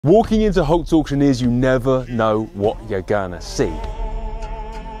Walking into Holts auctioneers, you never know what you're gonna see.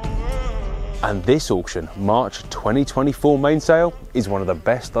 And this auction, March 2024 main sale, is one of the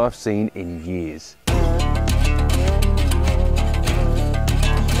best I've seen in years.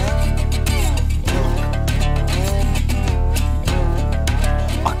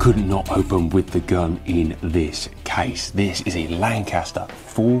 I could not open with the gun in this case. This is a Lancaster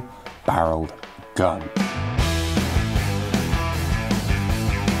full-barreled gun.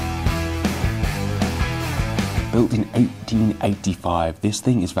 Built in 1885, this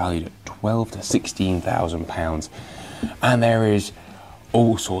thing is valued at £12,000 to £16,000, and there is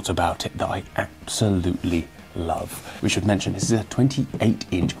all sorts about it that I absolutely love. We should mention this is a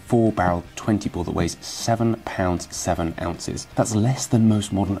 28-inch 4-barrel 20 bore that weighs 7 pounds 7 ounces. That's less than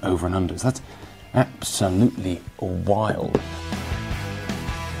most modern over and unders. That's absolutely wild.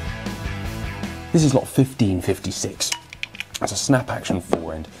 This is lot 1556. It's a snap action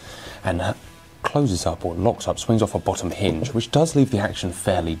forend and closes up or locks up, swings off a bottom hinge, which does leave the action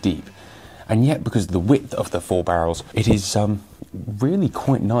fairly deep. And yet, because of the width of the 4 barrels, it is really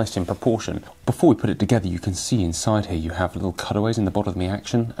quite nice in proportion. Before we put it together, you can see inside here you have little cutaways in the bottom of the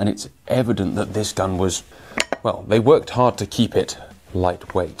action, and it's evident that this gun was, well, they worked hard to keep it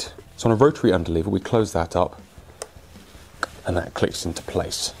lightweight. So on a rotary underlever, we close that up, and that clicks into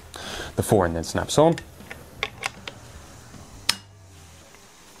place. The forend then snaps on,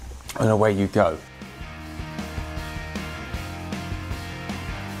 and away you go.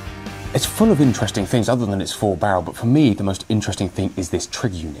 It's full of interesting things other than its 4-barrel, but for me the most interesting thing is this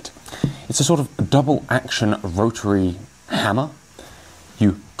trigger unit. It's a sort of double action rotary hammer.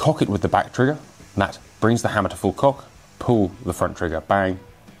 You cock it with the back trigger, and that brings the hammer to full cock, pull the front trigger, bang,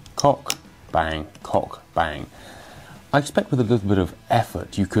 cock, bang, cock, bang. I expect with a little bit of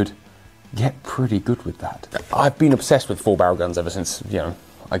effort you could get pretty good with that. I've been obsessed with 4-barrel guns ever since,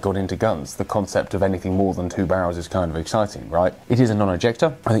 I got into guns. The concept of anything more than 2 barrels is kind of exciting, right? It is a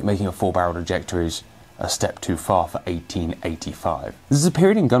non-ejector. I think making a 4-barreled ejector is a step too far for 1885. This is a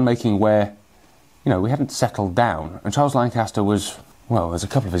period in gun making where, we hadn't settled down, and Charles Lancaster was, well, there's a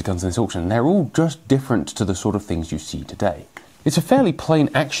couple of his guns in this auction, and they're all just different to the sort of things you see today. It's a fairly plain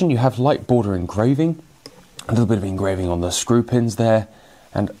action. You have light border engraving, a little bit of engraving on the screw pins there,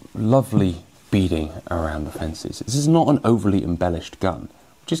 and lovely beading around the fences. This is not an overly embellished gun,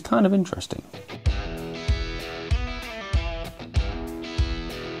 which is kind of interesting.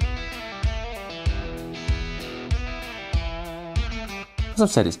 As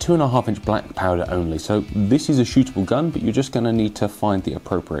I've said, it's 2.5-inch black powder only, so this is a shootable gun, but you're just going to need to find the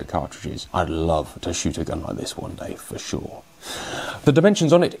appropriate cartridges. I'd love to shoot a gun like this one day, for sure. The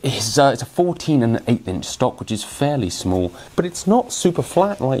dimensions on it is it's a 14 and an 8-inch stock, which is fairly small, but it's not super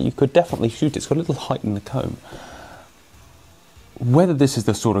flat. Like, you could definitely shoot it. It's got a little height in the comb. Whether this is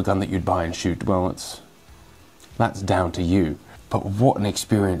the sort of gun that you'd buy and shoot, well, that's down to you. But what an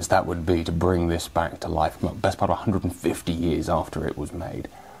experience that would be to bring this back to life, best part of 150 years after it was made.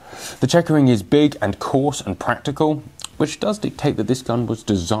 The checkering is big and coarse and practical, which does dictate that this gun was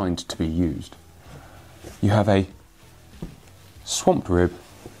designed to be used. You have a swamped rib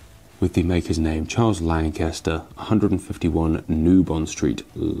with the maker's name, Charles Lancaster, 151 New Bond Street,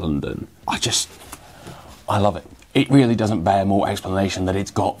 London. I love it. It really doesn't bear more explanation that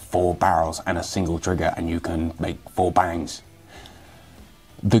it's got 4 barrels and a single trigger and you can make 4 bangs.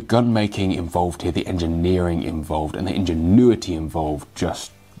 The gun making involved here, the engineering involved and the ingenuity involved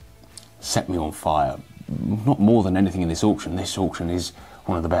just set me on fire. Not more than anything in this auction. This auction is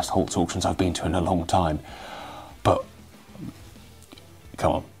one of the best Holts auctions I've been to in a long time. But,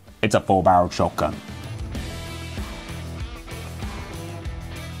 come on, it's a 4-barreled shotgun.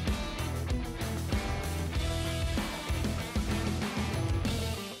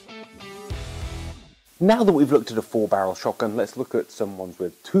 Now that we've looked at a 4-barrel shotgun, let's look at some ones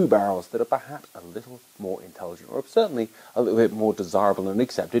with 2 barrels that are perhaps a little more intelligent, or certainly a little bit more desirable and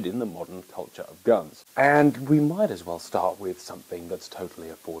accepted in the modern culture of guns. And we might as well start with something that's totally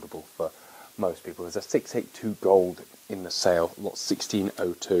affordable for most people. There's a 682 Gold in the sale, lot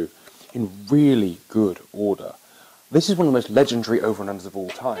 1602, in really good order. This is one of the most legendary over and unders of all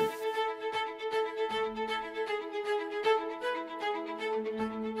time.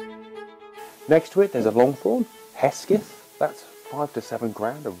 Next to it, there's a Longthorn, Hesketh. That's 5 to 7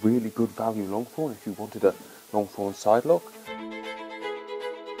 grand, a really good value Longthorn if you wanted a Longthorn sidelock.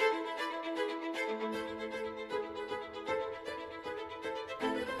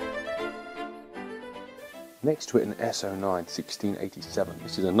 Next to it, an SO9 1687.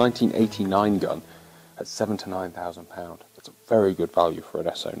 This is a 1989 gun at £7,000 to £9,000. That's a very good value for an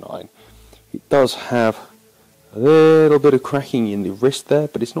SO9. It does have A little bit of cracking in the wrist there,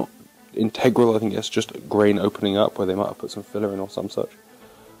 but it's not integral. I think it's just a grain opening up where they might have put some filler in or some such.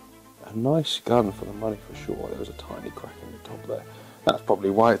 A nice gun for the money for sure. There was a tiny crack in the top there. That's probably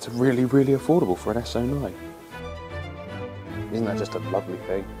why it's really, really affordable for an SO9. Isn't that just a lovely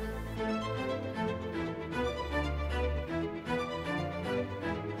thing?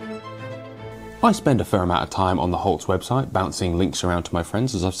 I spend a fair amount of time on the Holts website bouncing links around to my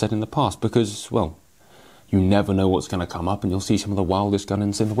friends, as I've said in the past, because, well, you never know what's going to come up and you'll see some of the wildest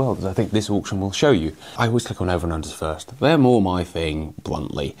guns in the world, as I think this auction will show you. I always click on over and unders first. They're more my thing,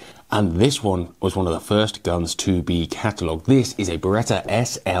 bluntly. And this one was one of the first guns to be catalogued. This is a Beretta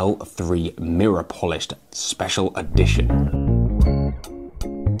SL3 mirror polished special edition.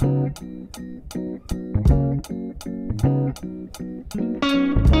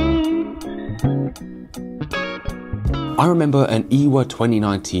 I remember an EWA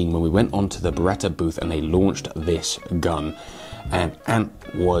 2019 when we went onto the Beretta booth and they launched this gun, and Ant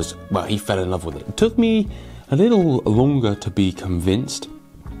was, well, he fell in love with it. It took me a little longer to be convinced,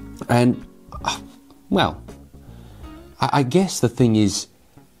 and well, I guess the thing is,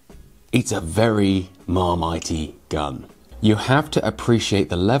 it's a very Marmitey gun. You have to appreciate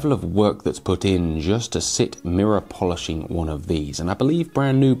the level of work that's put in just to sit mirror polishing one of these, and I believe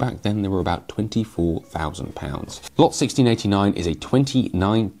brand new back then they were about £24,000. Lot 1689 is a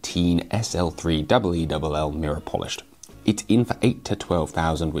 2019 SL3 EELL mirror polished. It's in for 8 to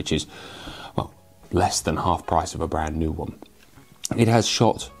 12,000, which is, well, less than half price of a brand new one. It has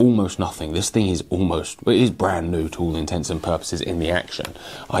shot almost nothing. This thing is it is brand new to all intents and purposes in the action.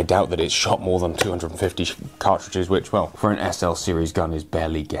 I doubt that it's shot more than 250 cartridges, which, well, for an SL series gun is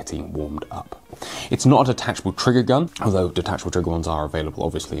barely getting warmed up. It's not a detachable trigger gun, although detachable trigger ones are available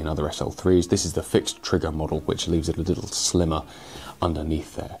obviously in other SL3s. This is the fixed trigger model, which leaves it a little slimmer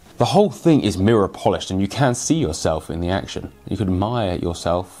underneath there. The whole thing is mirror polished and you can see yourself in the action. You could admire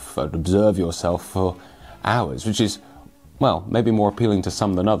yourself, observe yourself for hours, which is, well, maybe more appealing to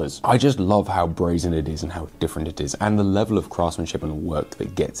some than others. I just love how brazen it is and how different it is, and the level of craftsmanship and work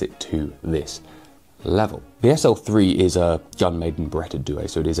that gets it to this level. The SL3 is a gun made in Beretta Due,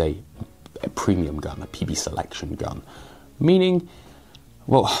 so it is a premium gun, a PB selection gun, meaning,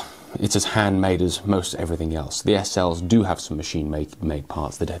 well, it's as handmade as most everything else. The SLs do have some machine-made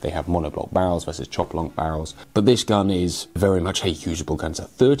parts. They have monoblock barrels versus chop-long barrels, but this gun is very much a usable gun. It's a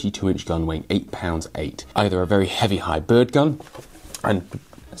 32-inch gun weighing 8 pounds 8. Either a very heavy high bird gun, and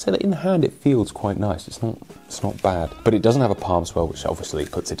I say that in the hand it feels quite nice. It's not bad, but it doesn't have a palm swell, which obviously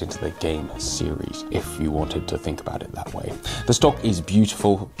puts it into the game series, if you wanted to think about it that way. The stock is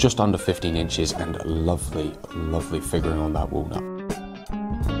beautiful, just under 15 inches, and lovely, lovely figuring on that walnut.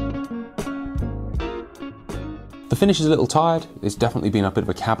 The finish is a little tired. It's definitely been a bit of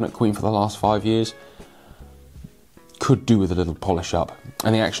a cabinet queen for the last 5 years. Could do with a little polish up.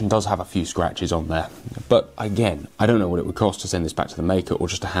 And the action does have a few scratches on there. But again, I don't know what it would cost to send this back to the maker or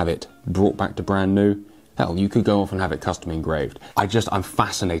just to have it brought back to brand new. Hell, you could go off and have it custom engraved. I'm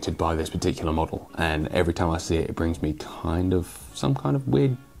fascinated by this particular model. And every time I see it, it brings me some kind of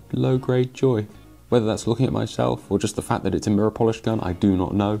weird low-grade joy. Whether that's looking at myself or just the fact that it's a mirror polished gun, I do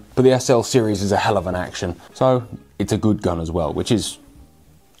not know. But the SL series is a hell of an action, so it's a good gun as well, which is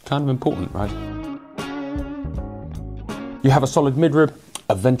kind of important, right? You have a solid midrib,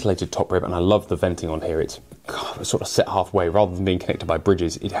 a ventilated top rib, and I love the venting on here. It's sort of set halfway. Rather than being connected by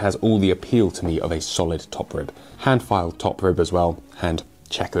bridges, it has all the appeal to me of a solid top rib. Hand-filed top rib as well, hand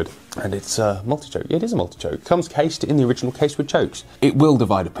checkered, and it's a multi-choke. Yeah, it is a multi-choke. It comes cased in the original case with chokes. It will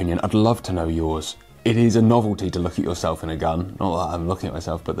divide opinion. I'd love to know yours. It is a novelty to look at yourself in a gun. Not that I'm looking at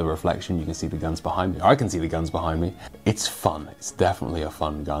myself, but the reflection, you can see the guns behind me. I can see the guns behind me. It's fun. It's definitely a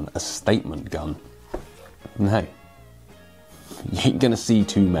fun gun, a statement gun. And hey, you ain't gonna see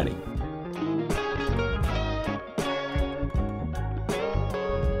too many.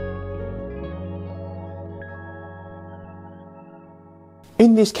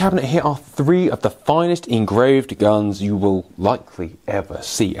 In this cabinet here are 3 of the finest engraved guns you will likely ever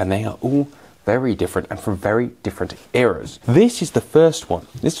see, and they are all very different and from very different eras. This is the first one.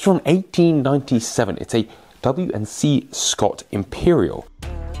 This is from 1897. It's a W&C Scott Imperial.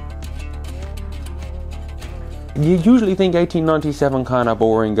 You usually think 1897 kind of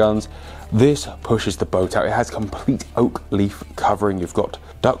boring guns. This pushes the boat out. It has complete oak leaf covering. You've got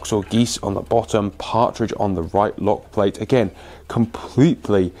ducks or geese on the bottom, partridge on the right lock plate. Again,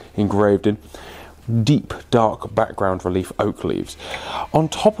 completely engraved in deep, dark background relief oak leaves. On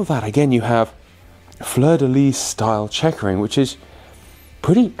top of that, again, you have fleur-de-lis style checkering, which is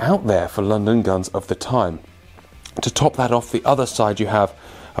pretty out there for London guns of the time. To top that off, the other side, you have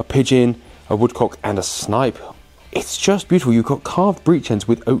a pigeon, a woodcock, and a snipe It's just beautiful. You've got carved breech ends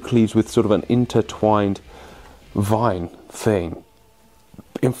with oak leaves with sort of an intertwined vine thing,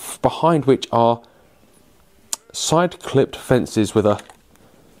 behind which are side-clipped fences with a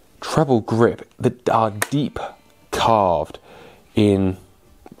treble grip that are deep carved in,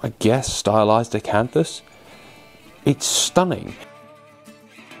 I guess, stylized acanthus. It's stunning.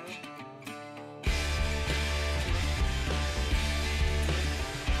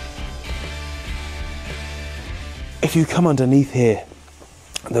 If you come underneath here,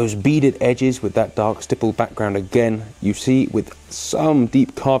 those beaded edges with that dark stippled background again, you see with some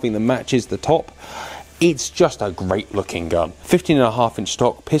deep carving that matches the top. It's just a great looking gun. 15.5-inch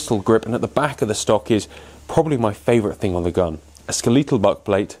stock, pistol grip, and at the back of the stock is probably my favourite thing on the gun. A skeletal buck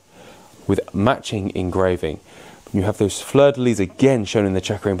plate with matching engraving. You have those fleur-de-lis again shown in the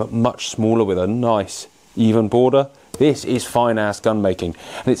checkering, but much smaller with a nice even border. This is fine ass gun making,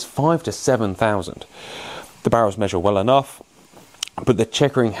 and it's 5,000 to 7,000. The barrels measure well enough, but the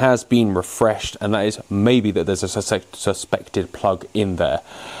checkering has been refreshed, and that is maybe that there's a suspected plug in there.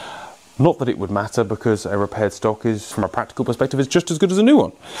 Not that it would matter, because a repaired stock is, from a practical perspective, is just as good as a new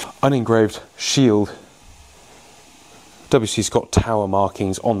one. Unengraved shield, W.C. Scott tower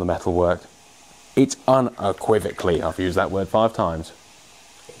markings on the metalwork. It's unequivocally, I've used that word 5 times.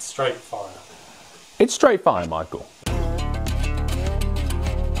 It's straight fire. It's straight fire, Michael.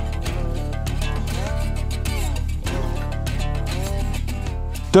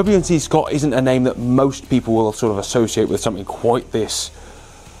 W&C Scott isn't a name that most people will sort of associate with something quite this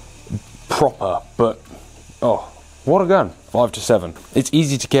proper, but oh, what a gun. 5 to 7. It's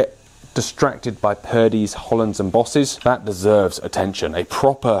easy to get distracted by Purdy's, Hollands and Bosses. That deserves attention. A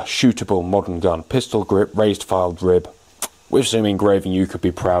proper shootable modern gun. Pistol grip, raised filed rib, with some engraving you could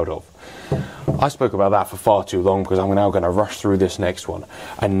be proud of. I spoke about that for far too long because I'm now going to rush through this next one.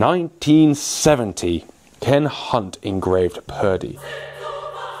 A 1970 Ken Hunt engraved Purdy,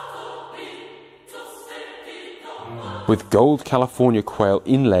 with gold California quail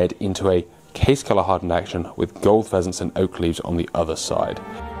inlaid into a case colour hardened action with gold pheasants and oak leaves on the other side.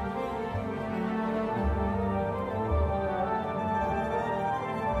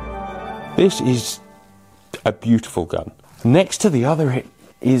 This is a beautiful gun. Next to the other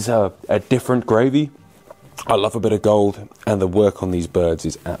is a different gravy. I love a bit of gold, and the work on these birds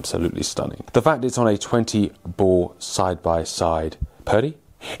is absolutely stunning. The fact it's on a 20-bore side-by-side Purdy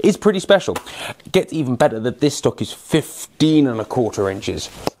is pretty special. It gets even better that this stock is 15.25 inches,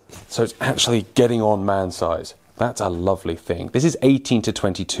 so it's actually getting on man size. That's a lovely thing. This is 18 to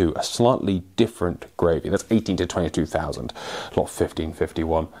 22, a slightly different gravy. That's 18 to 22,000, not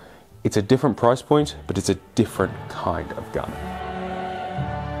 1551. It's a different price point, but it's a different kind of gun.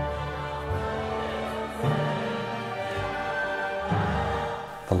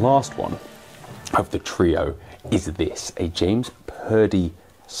 The last one of the trio is this, a James Purdy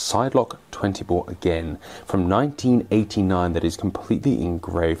sidelock 20-bore again from 1989 that is completely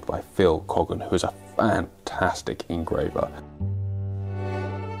engraved by Phil Coggan, who is a fantastic engraver.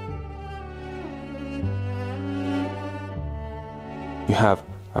 You have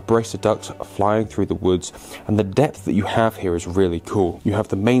a brace of ducks flying through the woods, and the depth that you have here is really cool. You have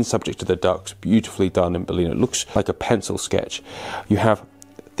the main subject of the ducks beautifully done in Bellino. It looks like a pencil sketch. You have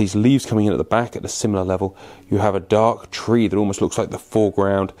these leaves coming in at the back at a similar level. You have a dark tree that almost looks like the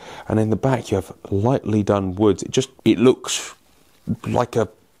foreground, and in the back you have lightly done woods. It looks like a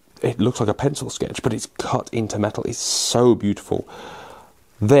pencil sketch, but it's cut into metal. It's so beautiful.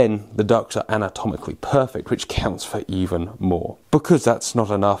 Then the ducks are anatomically perfect, which counts for even more. Because that's not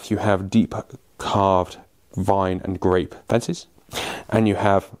enough, you have deep carved vine and grape fences, and you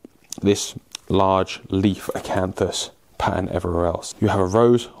have this large leaf acanthus pattern everywhere else. You have a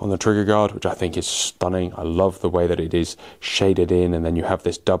rose on the trigger guard, which I think is stunning. I love the way that it is shaded in, and then you have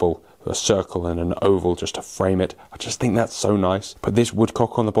this double, a circle and an oval just to frame it. I just think that's so nice. But this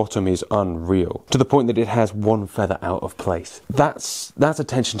woodcock on the bottom is unreal, to the point that it has one feather out of place. That's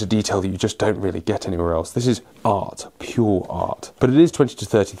attention to detail that you just don't really get anywhere else. This is art, pure art. But it is 20 to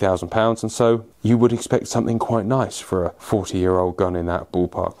 30,000 pounds, and so you would expect something quite nice for a 40-year-old gun in that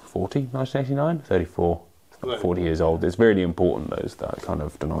ballpark. 40, 1989, 34. 40 years old. It's really important, that kind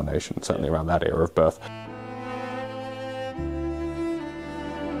of denomination, certainly around that era of birth.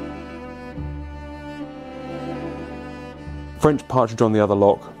 French partridge on the other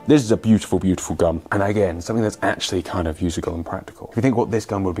lock. This is a beautiful, beautiful gun. And again, something that's actually kind of usable and practical. If you think what this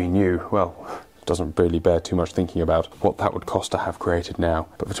gun would be new, well, it doesn't really bear too much thinking about what that would cost to have created now.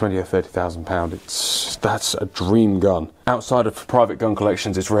 But for 20 or 30,000 pounds, that's a dream gun. Outside of private gun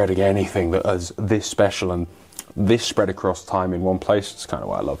collections, it's rare to get anything that is this special, and this spread across time in one place. It's kind of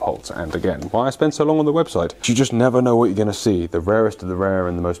why I love Holts, and again, why I spend so long on the website. You just never know what you're going to see. The rarest of the rare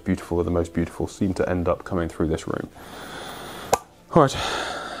and the most beautiful of the most beautiful seem to end up coming through this room. All right,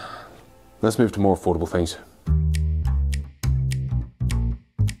 let's move to more affordable things.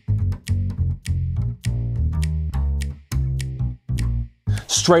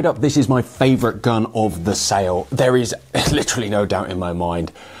 Straight up, this is my favourite gun of the sale. There is literally no doubt in my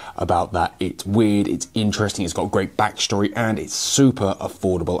mind about that. It's weird, it's interesting, it's got a great backstory, and it's super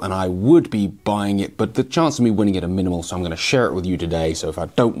affordable, and I would be buying it, but the chance of me winning it are minimal, so I'm going to share it with you today, so if I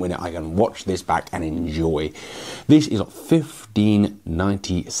don't win it, I can watch this back and enjoy. This is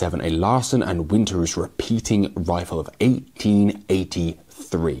 $15.97, a Larsen and Winter's repeating rifle of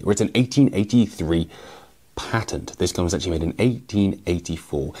 1883, or it's an 1883 patent. This gun was actually made in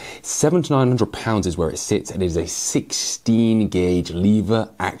 1884. 700 to 900 pounds is where it sits. It is a 16 gauge lever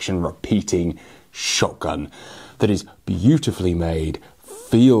action repeating shotgun that is beautifully made,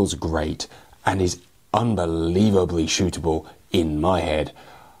 feels great, and is unbelievably shootable in my head.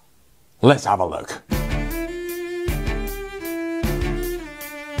 Let's have a look.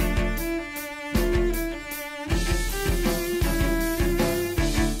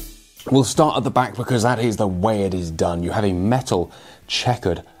 We'll start at the back because that is the way it is done. You have a metal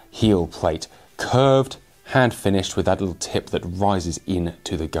checkered heel plate, curved, hand finished with that little tip that rises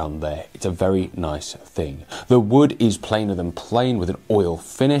into the gun there. It's a very nice thing. The wood is plainer than plain with an oil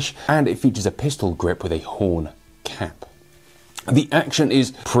finish, and it features a pistol grip with a horn cap. The action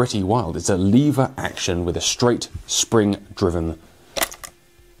is pretty wild. It's a lever action with a straight spring driven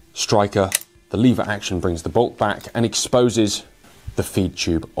striker. The lever action brings the bolt back and exposes the feed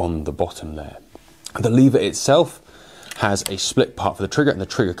tube on the bottom there. The lever itself has a split part for the trigger, and the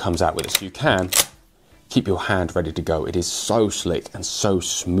trigger comes out with it, so you can keep your hand ready to go. It is so slick and so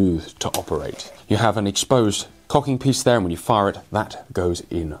smooth to operate. You have an exposed cocking piece there, and when you fire it, that goes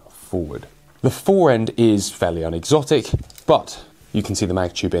in forward. The fore end is fairly unexotic, but you can see the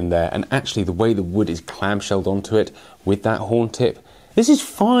mag tube in there, and actually the way the wood is clamshelled onto it with that horn tip, this is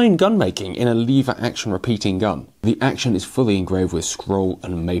fine gun making in a lever action repeating gun. The action is fully engraved with scroll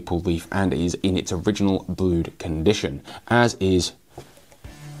and maple leaf and is in its original blued condition, as is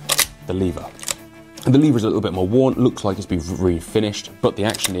the lever. The lever is a little bit more worn, looks like it's been refinished, but the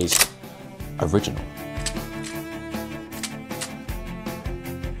action is original.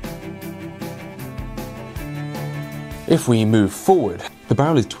 If we move forward, the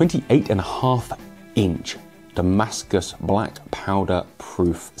barrel is 28.5 inch. Damascus black powder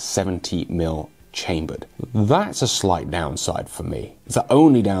proof 70mm chambered. That's a slight downside for me. The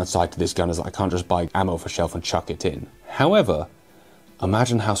only downside to this gun is that I can't just buy ammo off a shelf and chuck it in. However,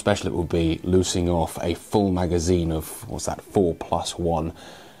 imagine how special it would be loosing off a full magazine of, what's that, 4+1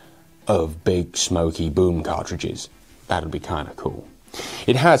 of big smoky boom cartridges. That'd be kind of cool.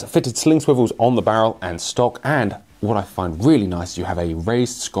 It has fitted sling swivels on the barrel and stock, and what I find really nice is you have a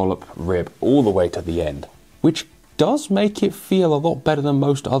raised scallop rib all the way to the end, which does make it feel a lot better than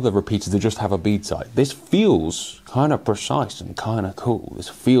most other repeaters that just have a bead sight. This feels kind of precise and kind of cool. This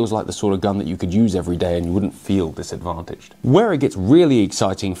feels like the sort of gun that you could use every day and you wouldn't feel disadvantaged. Where it gets really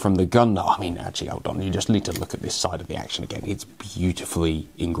exciting from the gun, I mean, actually, hold on, you just need to look at this side of the action again. It's beautifully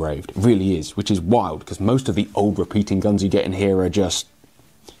engraved. It really is, which is wild because most of the old repeating guns you get in here are just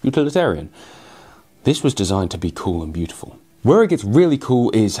utilitarian. This was designed to be cool and beautiful. Where it gets really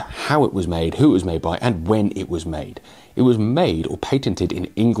cool is how it was made, who it was made by, and when it was made. It was made or patented in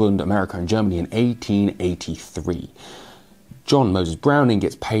England, America, and Germany in 1883. John Moses Browning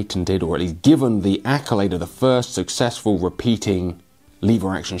gets patented, or at least given the accolade of the first successful repeating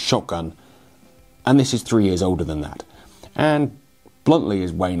lever-action shotgun, and this is 3 years older than that, and bluntly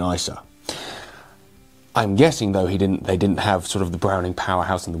is way nicer. I'm guessing, though, they didn't have sort of the Browning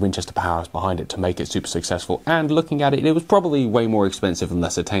powerhouse and the Winchester powerhouse behind it to make it super successful, and looking at it, it was probably way more expensive and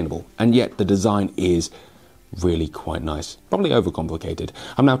less attainable, and yet the design is really quite nice. Probably overcomplicated.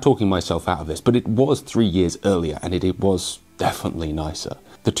 I'm now talking myself out of this, but it was 3 years earlier, and it was definitely nicer.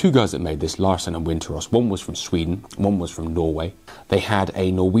 The two guys that made this, Larsen and Winteros, one was from Sweden, one was from Norway. They had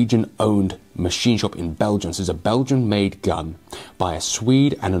a Norwegian-owned machine shop in Belgium. So it's a Belgian-made gun by a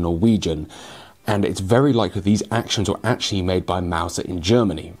Swede and a Norwegian, and it's very likely these actions were actually made by Mauser in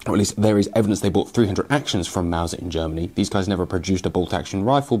Germany. Or at least there is evidence they bought 300 actions from Mauser in Germany. These guys never produced a bolt-action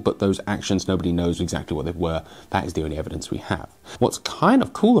rifle, but those actions, nobody knows exactly what they were. That is the only evidence we have. What's kind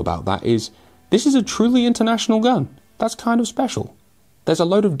of cool about that is this is a truly international gun. That's kind of special. There's a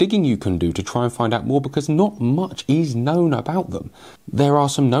load of digging you can do to try and find out more because not much is known about them. There are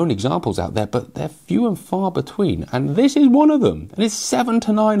some known examples out there, but they're few and far between, and this is one of them, and it's £700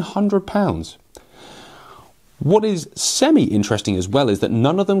 to £900. What is semi-interesting as well is that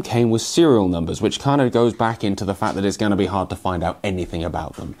none of them came with serial numbers, which kind of goes back into the fact that it's going to be hard to find out anything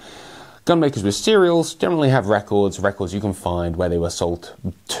about them. Gun makers with serials generally have records you can find where they were sold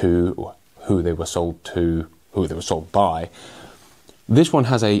to, or who they were sold to, who they were sold by. This one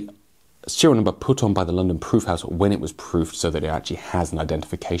has a serial number put on by the London Proof House when it was proofed, so that it actually has an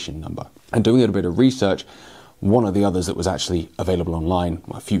identification number. And doing a little bit of research, one of the others that was actually available online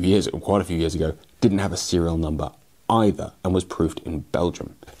quite a few years ago didn't have a serial number either and was proofed in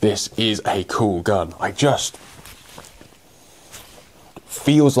Belgium. This is a cool gun.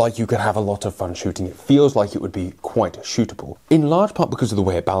 Feels like you could have a lot of fun shooting it. Feels like it would be quite shootable. In large part because of the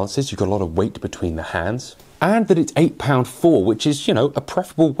way it balances, you've got a lot of weight between the hands. And that it's 8.4 which is, you know, a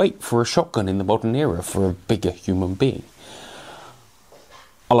preferable weight for a shotgun in the modern era for a bigger human being.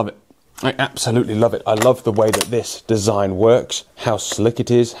 I love it. I absolutely love it. I love the way that this design works, how slick it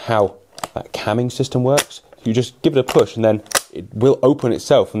is, how that camming system works. You just give it a push and then it will open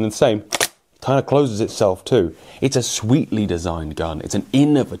itself, and then the same, kind of closes itself too. It's a sweetly designed gun. It's an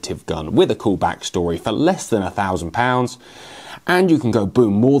innovative gun with a cool backstory for less than £1,000, and you can go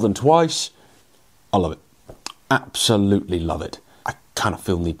boom more than twice. I love it. Absolutely love it. I kind of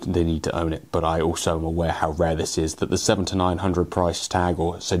feel the need to own it, but I also am aware how rare this is, that the 700 to 900 price tag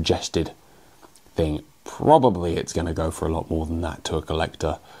or suggested thing, probably it's going to go for a lot more than that to a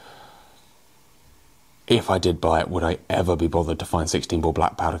collector. If I did buy it, would I ever be bothered to find 16-bore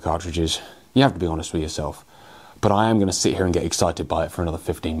black powder cartridges? You have to be honest with yourself. But I am going to sit here and get excited by it for another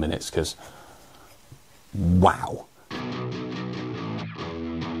 15 minutes, because wow.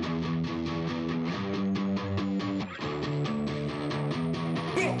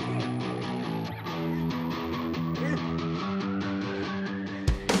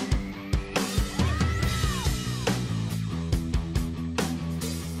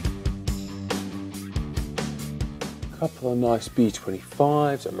 Couple of nice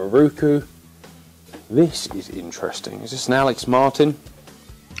B25s, a Maruku. This is interesting. Is this an Alex Martin?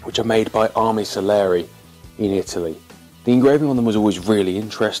 Which are made by Armi Soleri in Italy. The engraving on them was always really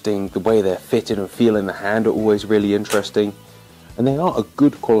interesting. The way they're fitted and feel in the hand are always really interesting. And they are a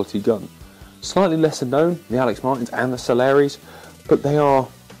good quality gun. Slightly lesser known, the Alex Martins and the Soleris, but they are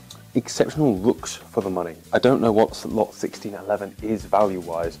exceptional looks for the money. I don't know what lot 1611 is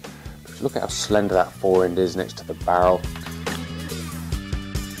value-wise. Look at how slender that fore end is next to the barrel.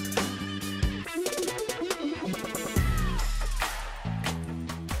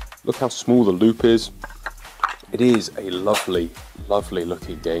 Look how small the loop is. It is a lovely, lovely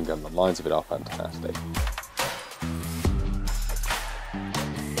looking game gun. The lines of it are fantastic.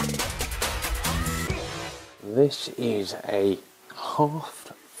 This is a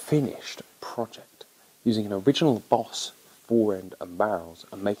half-finished project using an original Boss fore end and barrels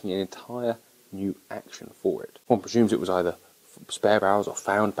and making an entire new action for it. One presumes it was either spare barrels or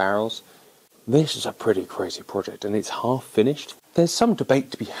found barrels. This is a pretty crazy project, and it's half finished. There's some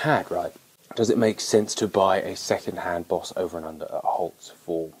debate to be had, right? Does it make sense to buy a second-hand Boss over and under at Holts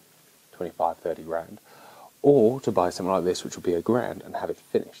for 25, 30 grand? Or to buy something like this, which would be £1,000, and have it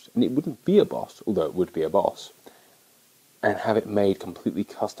finished? And it wouldn't be a Boss, although it would be a Boss, and have it made completely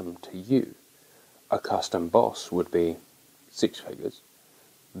custom to you. A custom Boss would be 6 figures.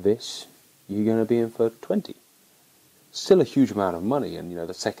 This, you're going to be in for 20. Still a huge amount of money, and you know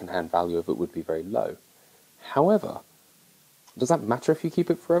the second-hand value of it would be very low. However, does that matter if you keep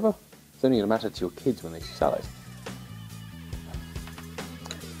it forever? It's only going to matter to your kids when they sell it.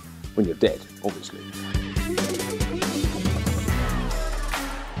 When you're dead, obviously.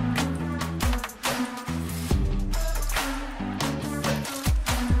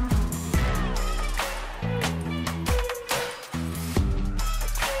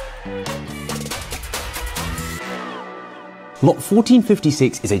 Lot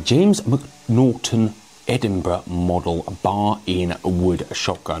 1456 is a James McNaughton Edinburgh model bar-in wood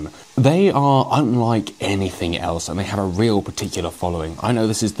shotgun. They are unlike anything else, and they have a real particular following. I know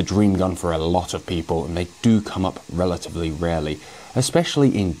this is the dream gun for a lot of people, and they do come up relatively rarely,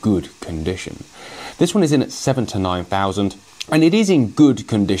 especially in good condition. This one is in at 7,000 to 9,000, and it is in good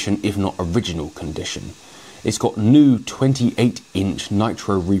condition, if not original condition. It's got new 28-inch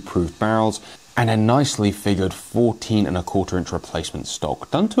nitro reproved barrels and a nicely figured 14.25-inch replacement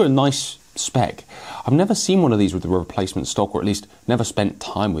stock, done to a nice spec. I've never seen one of these with a replacement stock, or at least never spent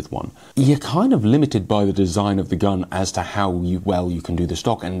time with one. You're kind of limited by the design of the gun as to how well you can do the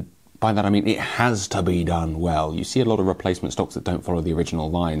stock, and by that I mean it has to be done well. You see a lot of replacement stocks that don't follow the original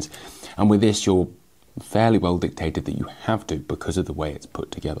lines, and with this you're fairly well dictated that you have to because of the way it's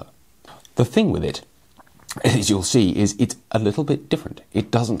put together. The thing with it as you'll see, is it's a little bit different. It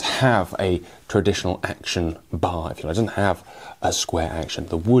doesn't have a traditional action bar, if you like. It doesn't have a square action.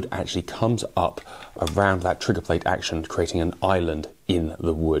 The wood actually comes up around that trigger plate action, creating an island in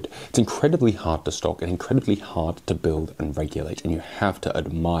the wood. It's incredibly hard to stock and incredibly hard to build and regulate, and you have to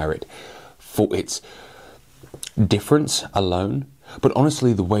admire it for its difference alone. But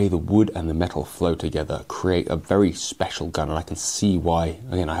honestly, the way the wood and the metal flow together create a very special gun, and I can see why.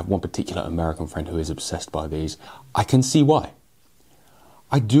 Again, I have one particular American friend who is obsessed by these. I can see why.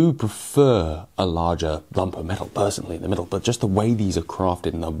 I do prefer a larger lump of metal, personally, in the middle, but just the way these are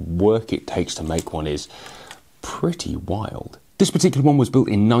crafted and the work it takes to make one is pretty wild. This particular one was built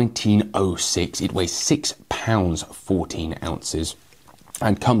in 1906. It weighs 6 pounds 14 ounces.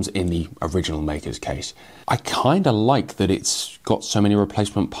 And comes in the original maker's case. I kind of like that it's got so many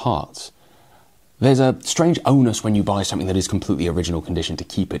replacement parts. There's a strange onus when you buy something that is completely original condition to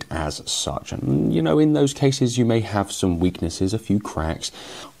keep it as such. And, you know, in those cases you may have some weaknesses, a few cracks,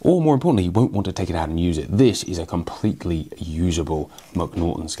 or more importantly, you won't want to take it out and use it. This is a completely usable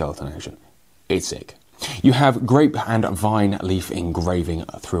McNaughton skeleton action. It's sick. You have grape and vine leaf engraving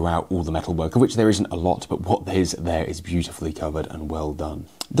throughout all the metalwork, of which there isn't a lot, but what is there is beautifully covered and well done.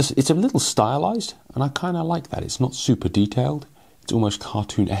 It's a little stylized, and I kind of like that. It's not super detailed. It's almost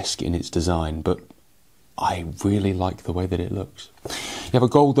cartoon-esque in its design, but I really like the way that it looks. You have a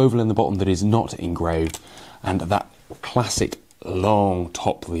gold oval in the bottom that is not engraved, and that classic long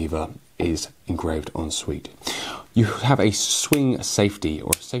top lever is engraved en suite. You have a swing safety,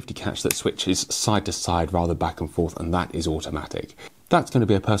 or a safety catch that switches side to side rather back and forth, and that is automatic. That's going to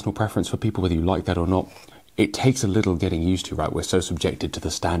be a personal preference for people whether you like that or not. It takes a little getting used to, right? We're so subjected to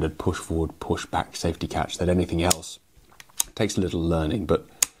the standard push forward, push back safety catch that anything else takes a little learning, but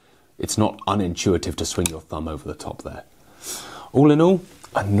it's not unintuitive to swing your thumb over the top there. All in all,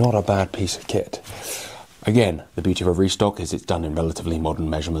 not a bad piece of kit. Again, the beauty of a restock is it's done in relatively modern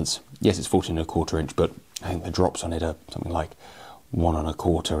measurements. Yes, it's 14¼ inch, but I think the drops on it are something like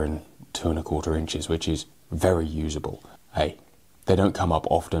 1¼ and 2¼ inches, which is very usable. Hey, they don't come up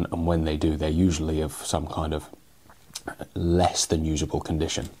often, and when they do, they're usually of some kind of less than usable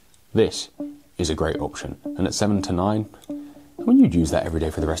condition. This is a great option, and at 7 to 9, I mean, you'd use that every day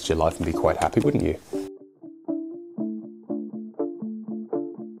for the rest of your life and be quite happy, wouldn't you?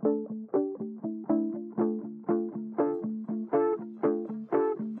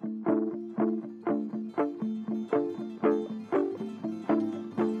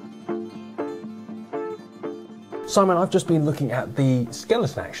 Simon, I've just been looking at the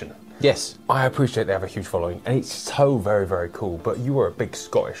skeleton action. Yes. I appreciate they have a huge following, and it's so very, very cool, but you were a big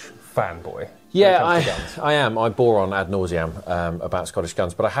Scottish fanboy. Yeah, I am. I bore on ad nauseam about Scottish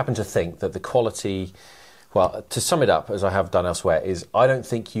guns, but I happen to think that the quality, well, to sum it up, as I have done elsewhere, is I don't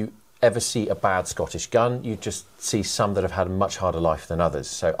think you ever see a bad Scottish gun. You just see some that have had a much harder life than others.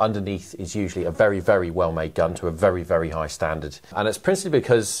 So underneath is usually a very, very well-made gun to a very, very high standard. And it's principally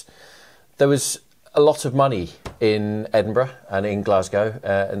because there was a lot of money in Edinburgh and in Glasgow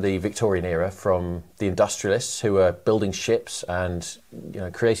in the Victorian era from the industrialists who were building ships and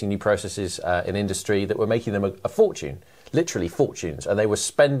creating new processes in industry that were making them a fortune, literally fortunes, and they were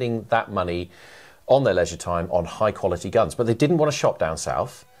spending that money on their leisure time on high quality guns. But they didn't want to shop down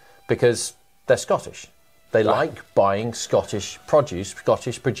south because they're Scottish. They like buying Scottish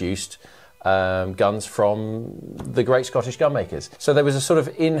produced guns from the great Scottish gun makers. So there was a sort of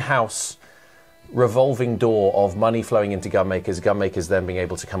in-house revolving door of money flowing into gun makers then being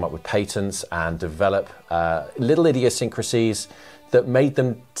able to come up with patents and develop little idiosyncrasies that made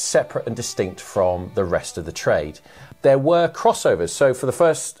them separate and distinct from the rest of the trade. There were crossovers. So for the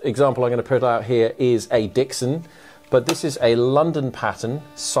first example I'm going to put out here is a Dixon, but this is a London pattern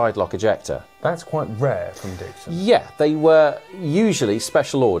side lock ejector. That's quite rare from Dixon. Yeah, they were usually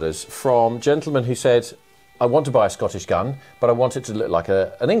special orders from gentlemen who said, I want to buy a Scottish gun, but I want it to look like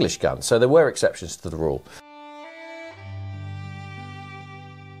an English gun. So there were exceptions to the rule.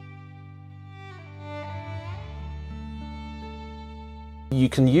 You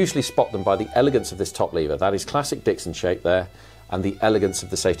can usually spot them by the elegance of this top lever. That is classic Dixon shape there, and the elegance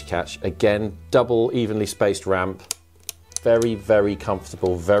of the safety catch. Again, double evenly spaced ramp, very, very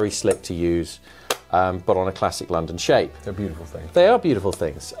comfortable, very slick to use, but on a classic London shape. They're beautiful things. They are beautiful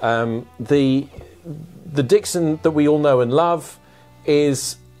things. The Dixon that we all know and love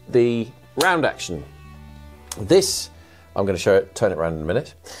is the round action. This, I'm going to turn it around in a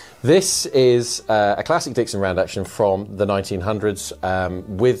minute. This is a classic Dixon round action from the 1900s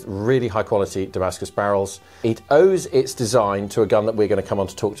with really high quality Damascus barrels. It owes its design to a gun that we're going to come on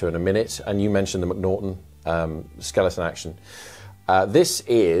to talk to in a minute, and you mentioned the McNaughton skeleton action. This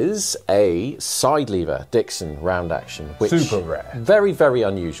is a side lever Dixon round action, which Super rare. Very, very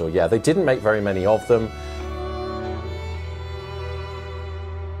unusual. Yeah, they didn't make very many of them.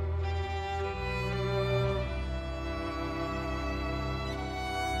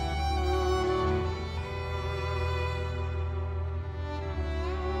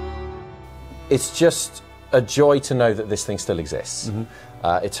 It's just a joy to know that this thing still exists.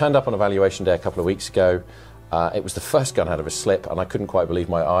 It turned up on evaluation day a couple of weeks ago. It was the first gun out of a slip, and I couldn't quite believe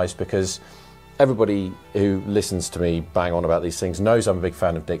my eyes, because everybody who listens to me bang on about these things knows I'm a big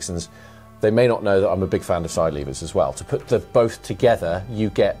fan of Dixons. They may not know that I'm a big fan of side levers as well. To put the both together, you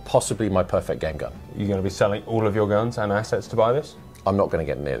get possibly my perfect game gun. You're going to be selling all of your guns and assets to buy this? I'm not going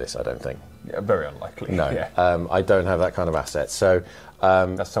to get near this, I don't think. Yeah, very unlikely. No, Yeah. I don't have that kind of asset. So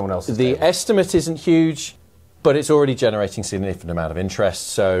That's someone else's the table. estimate isn't huge, but it's already generating a significant amount of interest,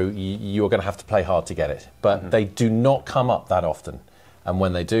 so you're going to have to play hard to get it. But they do not come up that often, and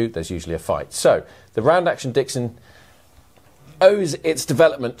when they do, there's usually a fight. So the round action Dixon owes its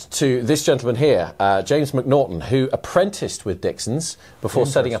development to this gentleman here, James McNaughton, who apprenticed with Dixons before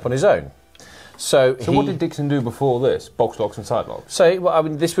setting up on his own. So what did Dixon do before this? Box locks and side locks? So, well, I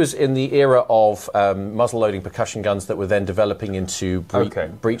mean, this was in the era of muzzle-loading percussion guns that were then developing into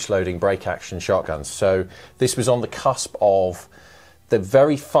breech-loading, break-action shotguns. So this was on the cusp of the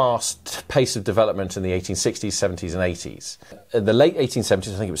very fast pace of development in the 1860s, 70s and 80s. In the late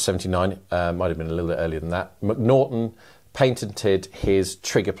 1870s, I think it was 79, might have been a little bit earlier than that, McNaughton patented his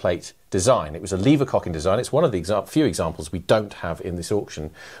trigger plate design. It was a lever cocking design. It's one of the few examples we don't have in this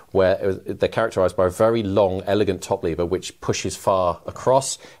auction where they're characterised by a very long, elegant top lever which pushes far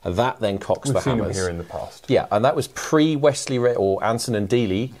across, and that then cocks the hammers. We've seen them here in the past. Yeah, and that was pre-Wesley or Anson and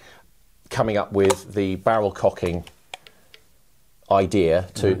Dealey coming up with the barrel cocking idea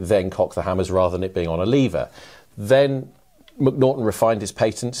to then cock the hammers rather than it being on a lever. Then McNaughton refined his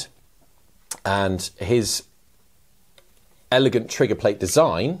patent, and his elegant trigger plate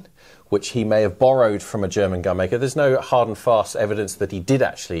design, which he may have borrowed from a German gunmaker. There's no hard and fast evidence that he did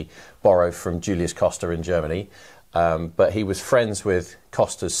actually borrow from Julius Coster in Germany, but he was friends with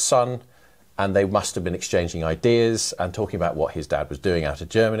Coster's son, and they must have been exchanging ideas and talking about what his dad was doing out of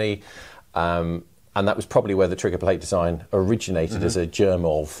Germany, and that was probably where the trigger plate design originated as a germ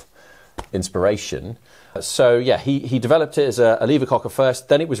of inspiration. So yeah, he developed it as a lever cocker first,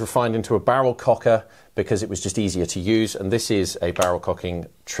 then it was refined into a barrel cocker because it was just easier to use, and this is a barrel cocking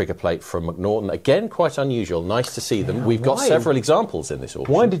trigger plate from McNaughton. Again, quite unusual, nice to see them. Yeah, We've got several examples in this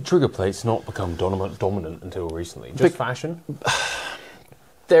auction. Why did trigger plates not become dominant until recently? Just fashion?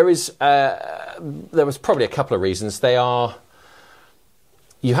 There was probably a couple of reasons. You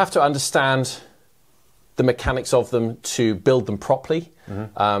have to understand the mechanics of them to build them properly.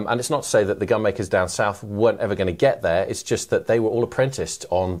 And it's not to say that the gun makers down south weren't ever going to get there. It's just that they were all apprenticed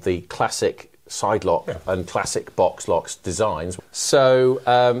on the classic side lock and classic box locks designs. So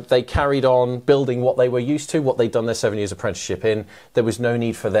they carried on building what they were used to, what they'd done their 7 years apprenticeship in. There was no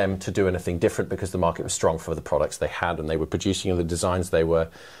need for them to do anything different because the market was strong for the products they had, and they were producing the designs they were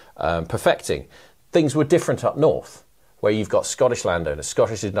perfecting. Things were different up north, where you've got Scottish landowners,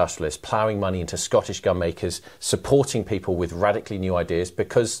 Scottish industrialists ploughing money into Scottish gun makers, supporting people with radically new ideas,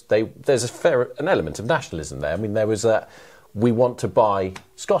 because there's an element of nationalism there. I mean, there was we want to buy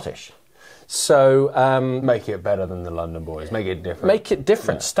Scottish. So make it better than the London boys. Make it different. Make it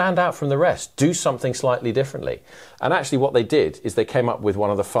different. Yeah. Stand out from the rest. Do something slightly differently. And actually what they did is they came up with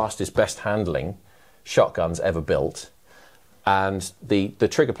one of the fastest, best handling shotguns ever built. And the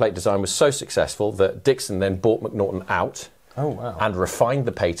trigger plate design was so successful that Dixon then bought McNaughton out and refined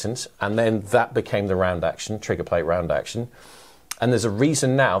the patent, and then that became the round action, trigger plate round action. And there's a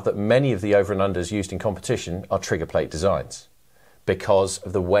reason now that many of the over and unders used in competition are trigger plate designs, because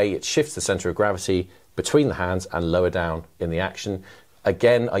of the way it shifts the centre of gravity between the hands and lower down in the action.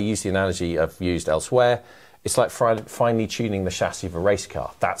 Again, I use the analogy I've used elsewhere. It's like finely tuning the chassis of a race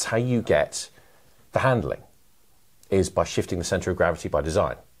car. That's how you get the handling, is by shifting the centre of gravity by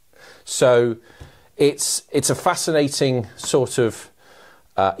design. So it's a fascinating sort of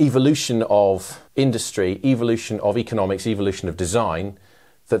evolution of industry, evolution of economics, evolution of design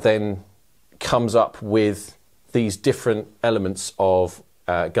that then comes up with these different elements of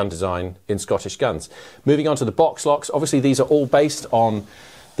gun design in Scottish guns. Moving on to the box locks, obviously these are all based on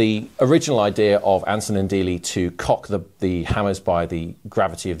the original idea of Anson and Dealey to cock the hammers by the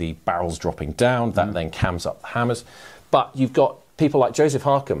gravity of the barrels dropping down. That then cams up the hammers. But you've got people like Joseph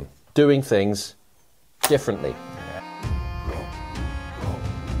HaRkam doing things differently.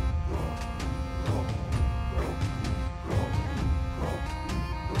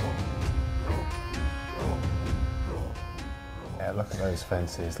 Yeah, look those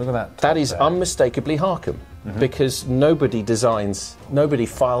fences. Look at that. That is unmistakably HarKam, because nobody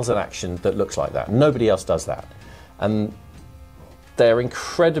files an action that looks like that. Nobody else does that. And they're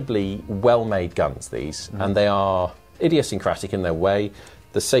incredibly well-made guns, these, and they are idiosyncratic in their way.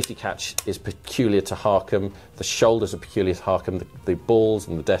 The safety catch is peculiar to HarKam. The shoulders are peculiar to HarKam. The balls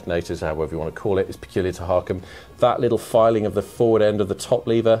and the detonators, however you want to call it, is peculiar to HarKam. That little filing of the forward end of the top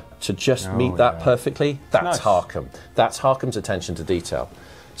lever to just meet that perfectly, that's nice. HarKam. That's HarKam's attention to detail.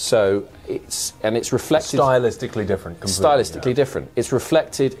 So it's reflected... Stylistically different. Stylistically different. It's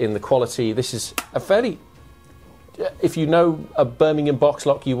reflected in the quality. This is a fairly... If you know a Birmingham box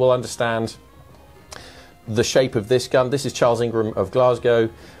lock, you will understand the shape of this gun. This is Charles Ingram of Glasgow,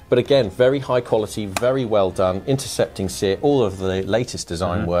 but again, very high quality, very well done, intercepting sear, all of the latest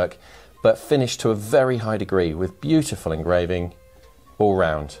design work, but finished to a very high degree with beautiful engraving all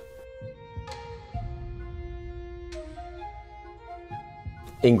round.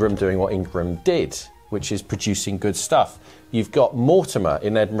 Ingram doing what Ingram did, which is producing good stuff. You've got Mortimer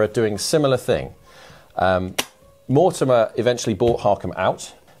in Edinburgh doing a similar thing. Mortimer eventually bought HarKam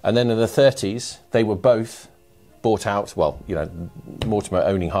out, and then in the 30s, they were both bought out, well, you know, Mortimer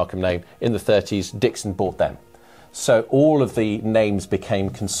owning HarKam name. In the 30s, Dixon bought them. So all of the names became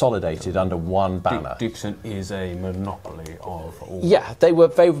consolidated under one banner. Dixon is a monopoly of all. Yeah, they were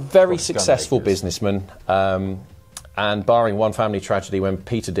very successful businessmen. And barring one family tragedy when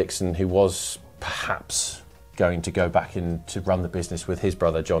Peter Dixon, who was perhaps going to go back in to run the business with his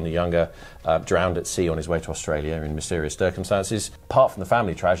brother John the Younger, drowned at sea on his way to Australia in mysterious circumstances. Apart from the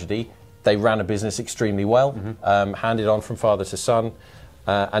family tragedy, they ran a business extremely well, handed on from father to son,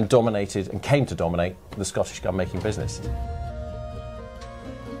 and dominated and came to dominate the Scottish gun-making business.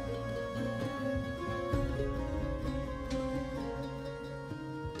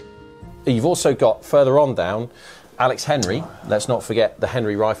 You've also got further on down Alex Henry. Let's not forget the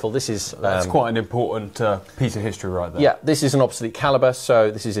Henry rifle. This is... That's quite an important piece of history right there. Yeah, this is an obsolete caliber, so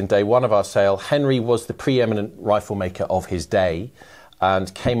this is in day one of our sale. Henry was the preeminent rifle maker of his day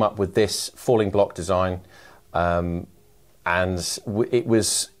and came up with this falling block design. And it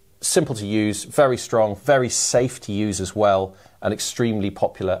was simple to use, very strong, very safe to use as well, and extremely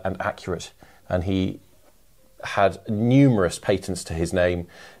popular and accurate. And he had numerous patents to his name,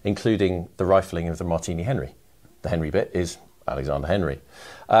 including the rifling of the Martini Henry. The Henry bit is Alexander Henry.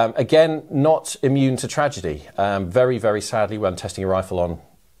 Again, not immune to tragedy. Very, very sadly, when testing a rifle on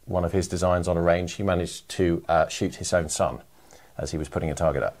one of his designs on a range, he managed to shoot his own son as he was putting a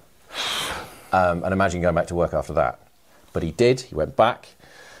target up. And imagine going back to work after that. But he did. He went back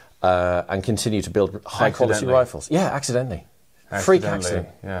and continued to build high-quality rifles. Yeah, accidentally. Freak accident.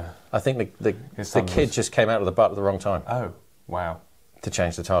 Yeah. I think the kid just came out of the butt at the wrong time. Oh, wow. To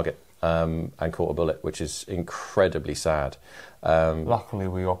change the target. And caught a bullet, which is incredibly sad. Luckily,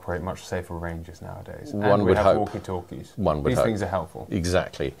 we operate much safer ranges nowadays. One would hope. Walkie-talkies. One would These hope. things are helpful.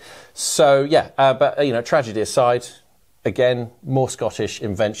 Exactly. So yeah, but you know, tragedy aside, again, more Scottish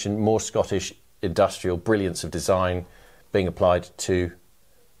invention, more Scottish industrial brilliance of design being applied to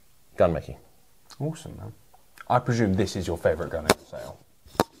gun making. Awesome, man. I presume this is your favourite gun in the sale.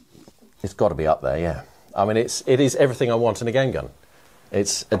 It's got to be up there, yeah. I mean, it is everything I want in a game gun.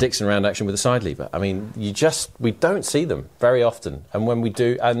 It's a Dixon round action with a side lever. I mean, we don't see them very often. And when we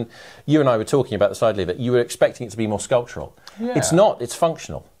do, and you and I were talking about the side lever, you were expecting it to be more sculptural. Yeah. It's not, it's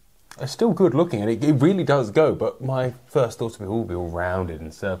functional. It's still good looking, and it really does go, but my first thought would be all rounded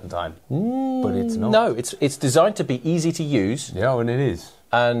and serpentine. But it's not. No, it's designed to be easy to use. Yeah, and it is.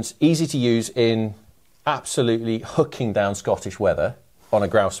 And easy to use in absolutely hooking down Scottish weather on a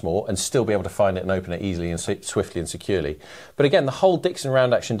grouse moor and still be able to find it and open it easily and swiftly and securely. But again, the whole Dixon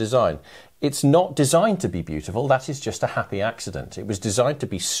round action design, it's not designed to be beautiful. That is just a happy accident. It was designed to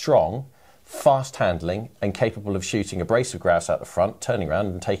be strong, fast handling and capable of shooting a brace of grouse out the front, turning around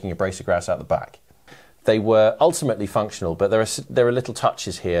and taking a brace of grouse out the back. They were ultimately functional, but there are little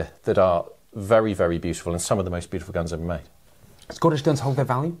touches here that are very, very beautiful and some of the most beautiful guns ever made. Scottish guns hold their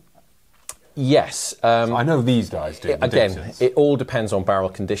value? Yes. So I know these guys do. Again, it all depends on barrel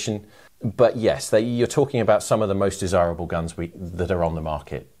condition. But yes, you're talking about some of the most desirable guns that are on the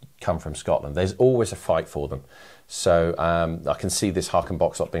market come from Scotland. There's always a fight for them. So I can see this HarKam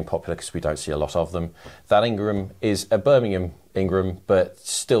box lot being popular because we don't see a lot of them. That Ingram is a Birmingham Ingram, but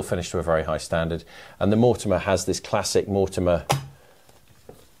still finished to a very high standard. And the Mortimer has this classic Mortimer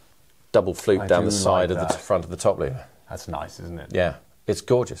double flute down the side of the front of the top lever. That's nice, isn't it? Yeah, it's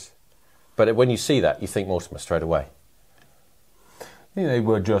gorgeous. But when you see that, you think Mortimer straight away. Yeah, they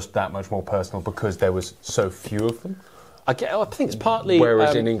were just that much more personal because there was so few of them. I think it's partly...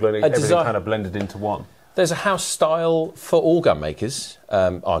 Whereas in England, everything kind of blended into one. There's a house style for all gun makers,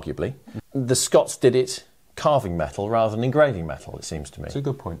 arguably. The Scots did it carving metal rather than engraving metal, it seems to me. It's a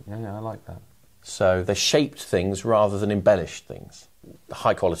good point. Yeah, I like that. So they shaped things rather than embellished things.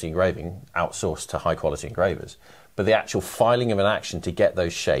 High quality engraving outsourced to high quality engravers, but the actual filing of an action to get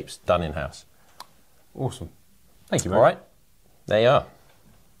those shapes done in-house. Awesome. Thank you, mate. All right, there you are.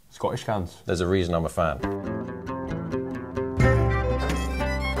 Scottish guns. There's a reason I'm a fan.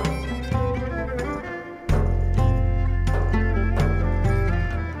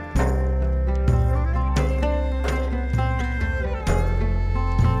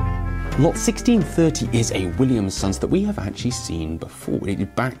 Lot 1630 is a Williams Sons that we have actually seen before. It is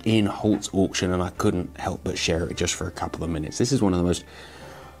back in Holts auction and I couldn't help but share it just for a couple of minutes. This is one of the most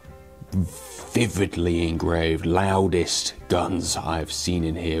vividly engraved, loudest guns I've seen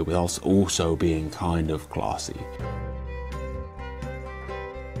in here, with us also being kind of classy.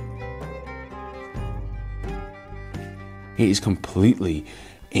 It is completely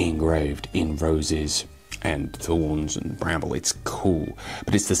engraved in roses and thorns and bramble. It's cool,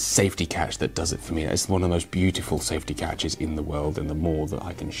 but it's the safety catch that does it for me. It's one of the most beautiful safety catches in the world, and the more that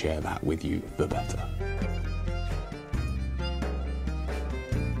I can share that with you, the better.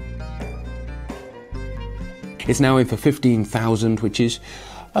 It's now in for 15,000, which is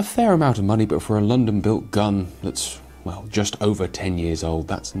a fair amount of money, but for a London-built gun that's, well, just over 10 years old,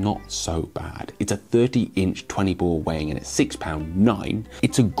 that's not so bad. It's a 30-inch 20-bore weighing in at £6.9.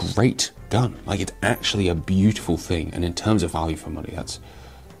 It's a great gun. Like, it's actually a beautiful thing, and in terms of value for money, that's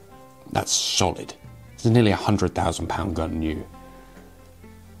solid. It's a nearly £100,000 gun new.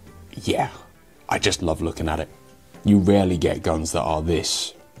 Yeah, I just love looking at it. You rarely get guns that are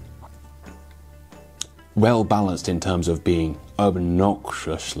this well balanced in terms of being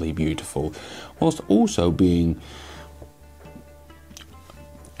obnoxiously beautiful, whilst also being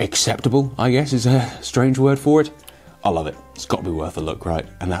acceptable, I guess is a strange word for it. I love it. It's got to be worth a look, right?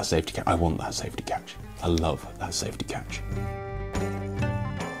 And that safety catch, I want that safety catch. I love that safety catch.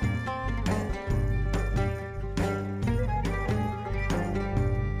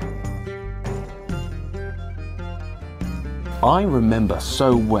 I remember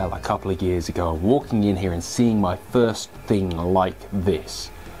so well a couple of years ago walking in here and seeing my first thing like this.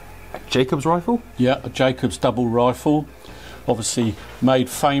 A Jacobs rifle? Yeah, a Jacobs double rifle. Obviously made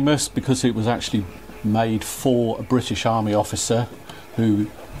famous because it was actually made for a British Army officer who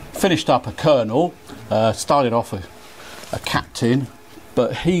finished up a colonel, started off a captain,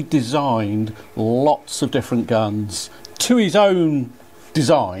 but he designed lots of different guns to his own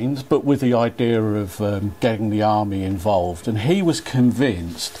designs, but with the idea of getting the army involved. And he was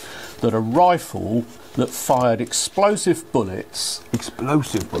convinced that a rifle that fired explosive bullets, he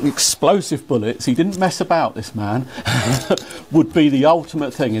didn't mess about, this man, would be the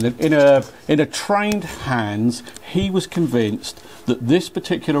ultimate thing. In a trained hands, he was convinced that this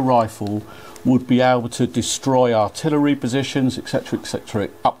particular rifle would be able to destroy artillery positions, etc.,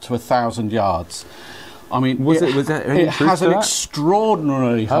 up to 1,000 yards. I mean, it has an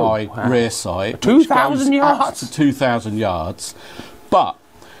extraordinarily high rear sight, 2,000 yards? Up to 2,000 yards, but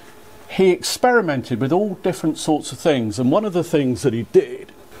he experimented with all different sorts of things, and one of the things that he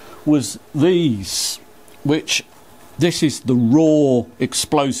did was these, which this is the raw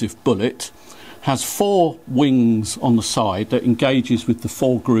explosive bullet, has 4 wings on the side that engages with the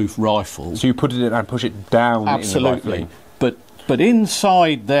 4-groove rifle. So you put it in and push it down. Absolutely. But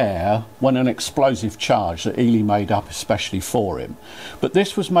inside there went an explosive charge that Ely made up especially for him. But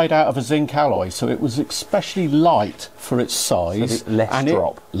this was made out of a zinc alloy, so it was especially light for its size.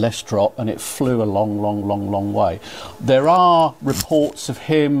 So less drop, and it flew a long way. There are reports of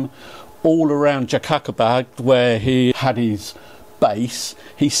him all around Jakakabad, where he had his base.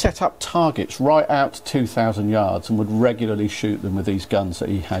 He set up targets right out to 2,000 yards and would regularly shoot them with these guns that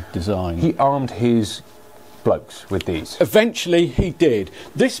he had designed. He armed his blokes with these? Eventually he did.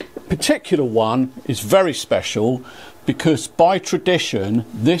 This particular one is very special because by tradition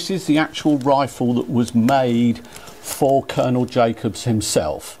this is the actual rifle that was made for Colonel Jacobs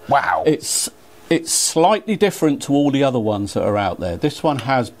himself. Wow. It's slightly different to all the other ones that are out there. This one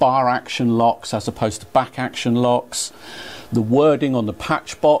has bar action locks as opposed to back action locks. The wording on the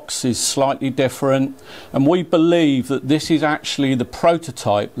patch box is slightly different, and we believe that this is actually the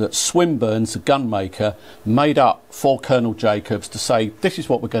prototype that Swinburne's, the gun maker, made up for Colonel Jacobs to say, this is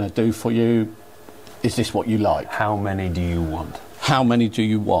what we're going to do for you, is this what you like? How many do you want? How many do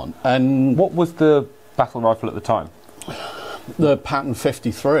you want? And what was the battle rifle at the time? The Pattern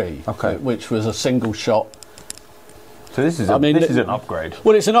 53, okay, which was a single shot So this is an upgrade.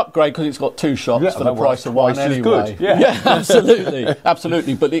 Well, it's an upgrade because it's got 2 shots for the price of one anyway. Good. Yeah, absolutely,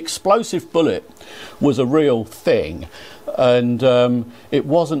 absolutely. But the explosive bullet was a real thing, and it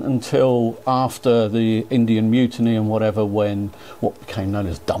wasn't until after the Indian Mutiny and whatever when what became known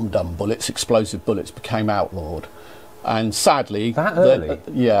as dum-dum bullets, explosive bullets, became outlawed. And sadly, that early,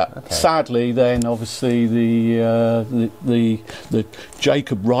 sadly, then obviously the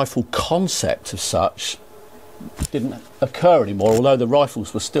Jacob rifle concept as such didn't occur anymore, although the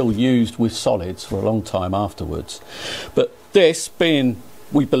rifles were still used with solids for a long time afterwards. But this, being,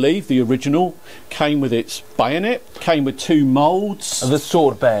 we believe, the original, came with its bayonet, came with 2 moulds. And the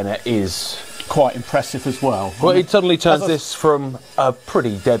sword bayonet is quite impressive as well. Well, it suddenly turns this from a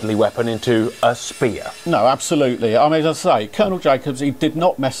pretty deadly weapon into a spear. No, absolutely. I mean, as I say, Colonel Jacobs, he did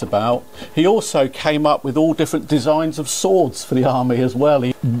not mess about. He also came up with all different designs of swords for the army as well.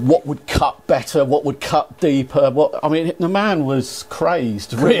 What would cut better, what would cut deeper. I mean, the man was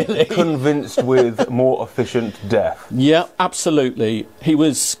crazed, really. Convinced with more efficient death. Yeah, absolutely. He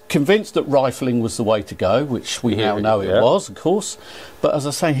was convinced that rifling was the way to go, which we now know it was, of course. But as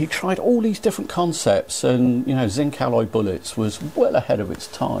I say, he tried all these different concepts, and you know, zinc alloy bullets was well ahead of its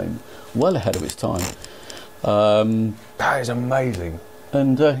time. Well ahead of its time. That is amazing.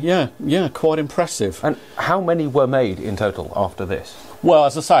 And yeah, quite impressive. And how many were made in total after this? Well,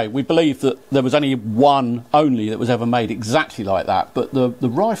 as I say, we believe that there was only one only that was ever made exactly like that. But the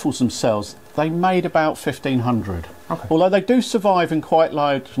rifles themselves, they made about 1,500. Okay. Although they do survive in quite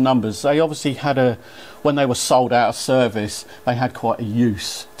large numbers. They obviously had when they were sold out of service, they had quite a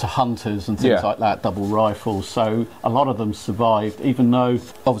use to hunters and things like that, double rifles. So a lot of them survived, even though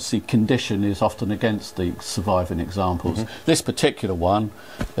obviously condition is often against the surviving examples. This particular one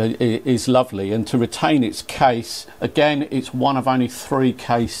is lovely, and to retain its case, again, it's one of only 3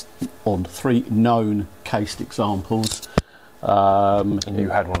 known cased examples. And you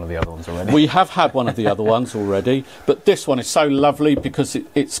had one of the other ones already. We have had one of the other ones already, but this one is so lovely because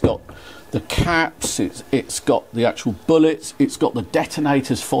it's got the caps, it's got the actual bullets, it's got the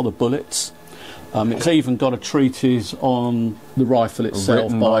detonators for the bullets. It's even got a treatise on the rifle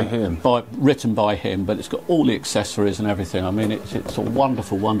itself written by him, but it's got all the accessories and everything. I mean, it's a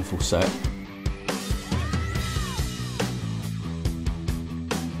wonderful, wonderful set.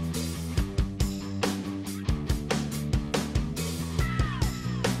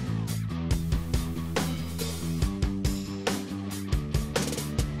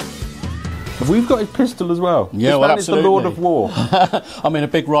 We've got his pistol as well. Yeah, this well, man absolutely. is the Lord of War. I mean, a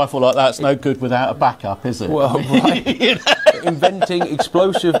big rifle like that's no good without a backup, is it? Well, right. Inventing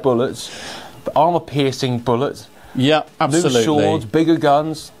explosive bullets, armour-piercing bullets. Yeah, absolutely. New swords, bigger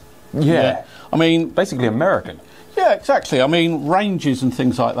guns. Yeah. I mean, basically American. Yeah, exactly. I mean, ranges and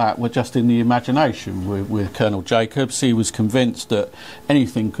things like that were just in the imagination with Colonel Jacobs. He was convinced that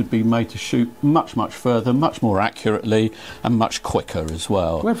anything could be made to shoot much, much further, much more accurately, and much quicker as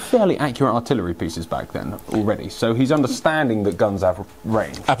well. We had fairly accurate artillery pieces back then already, so he's understanding that guns have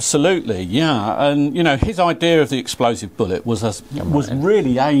range. Absolutely, yeah. And, you know, his idea of the explosive bullet was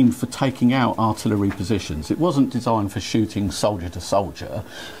really aimed for taking out artillery positions. It wasn't designed for shooting soldier to soldier.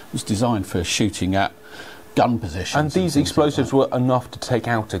 It was designed for shooting at gun positions. And these explosives were enough to take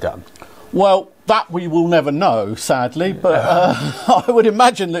out a gun? Well, that we will never know, sadly, but I would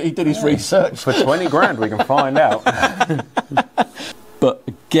imagine that he did his research. For 20 grand we can find out. But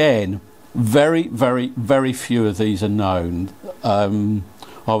again, very, very, very few of these are known. I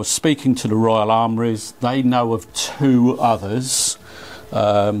was speaking to the Royal Armouries. They know of 2 others.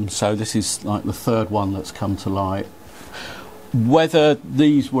 So this is like the 3rd one that's come to light. Whether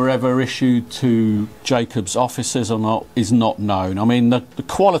these were ever issued to Jacobs' officers or not is not known. I mean, the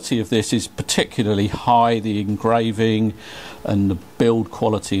quality of this is particularly high. The engraving and the build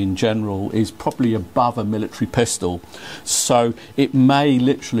quality in general is probably above a military pistol. So it may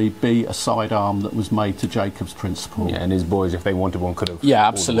literally be a sidearm that was made to Jacobs' principle. Yeah, and his boys, if they wanted one, could have. Yeah,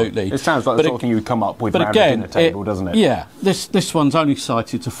 absolutely. It sounds like the sort of thing you would come up with around a dinner table, doesn't it? Yeah, this one's only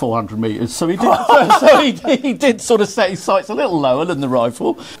sighted to 400 metres, so he did sort of set his sights a little lower than the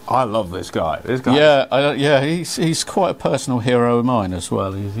rifle. I love this guy. Yeah, he's quite a personal hero of mine as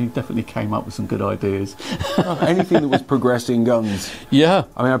well. He definitely came up with some good ideas. Anything that was progressing guns. Yeah.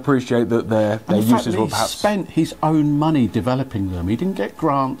 I mean, I appreciate that their uses were perhaps... He spent his own money developing them. He didn't get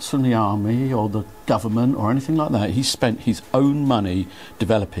grants from the army or the government or anything like that. He spent his own money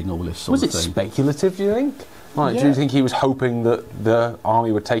developing all this sort of thing. Was it speculative, do you think? Like, do you think he was hoping that the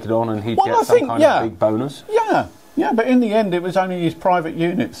army would take it on and he'd get some kind of big bonus? Yeah, but in the end it was only his private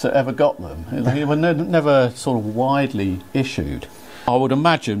units that ever got them. They were never sort of widely issued. I would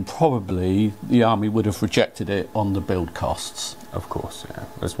imagine probably the army would have rejected it on the build costs. Of course, yeah.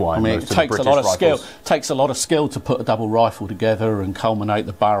 That's why. I mean, most it of takes the a lot of British skill. rifles- Takes a lot of skill to put a double rifle together and culminate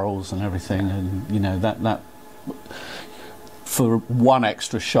the barrels and everything. And you know that for one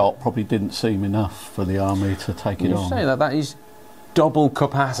extra shot probably didn't seem enough for the army to take it You on. say that is double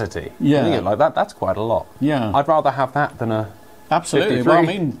capacity. Yeah. Think it like that. That's quite a lot. Yeah. I'd rather have that than a. Absolutely. 53. Well, I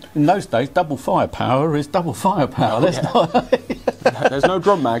mean, in those days, double firepower is double firepower. There's not. There's no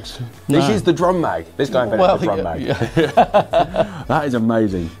drum mags. This No. is the drum mag. This guy invented Well, the drum yeah, mag. yeah. That is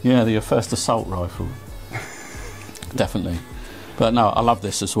amazing. Yeah, the first assault rifle. Definitely. But no, I love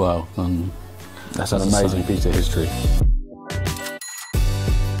this as well. And That's an As I amazing say. piece of history.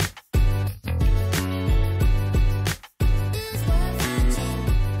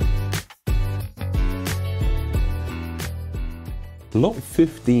 Lot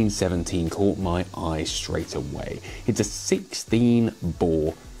 1517 caught my eye straight away. It's a 16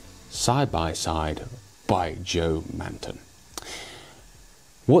 bore side-by-side by Joe Manton.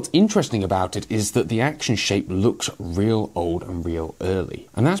 What's interesting about it is that the action shape looks real old and real early.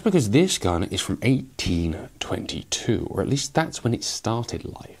 And that's because this gun is from 1822, or at least that's when it started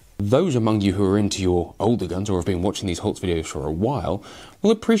life. Those among you who are into your older guns or have been watching these Holts videos for a while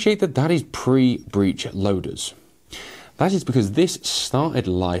will appreciate that that is pre-breech loaders. That is because this started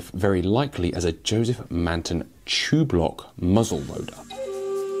life very likely as a Joseph Manton tube lock muzzle loader.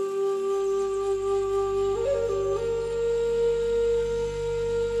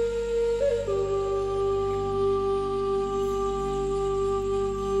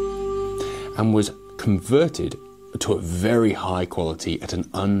 And was converted to a very high quality at an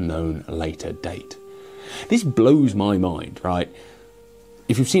unknown later date. This blows my mind, right?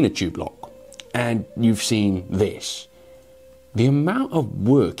 If you've seen a tube lock and you've seen this, the amount of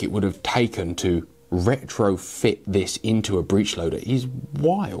work it would have taken to retrofit this into a breech loader is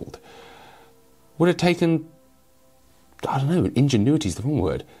wild. Would have taken, I don't know, ingenuity is the wrong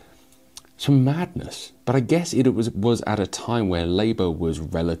word, some madness. But I guess it was at a time where labour was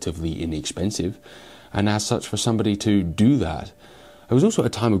relatively inexpensive, and as such for somebody to do that, it was also a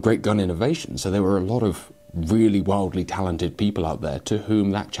time of great gun innovation, so there were a lot of really wildly talented people out there to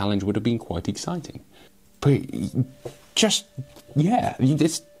whom that challenge would have been quite exciting. But just, yeah,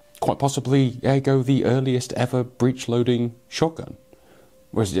 it's quite possibly, ergo, the earliest ever breech-loading shotgun.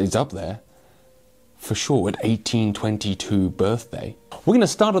 Whereas it's up there, for sure, at 1822 birthday. We're going to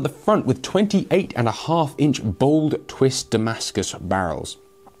start at the front with 28.5-inch bold twist Damascus barrels.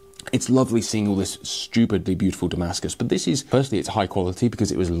 It's lovely seeing all this stupidly beautiful Damascus, but this is, firstly, it's high quality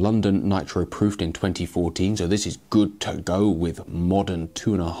because it was London nitro proofed in 2014, so this is good to go with modern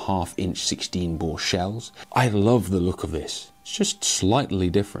 2.5-inch 16-bore shells. I love the look of this. It's just slightly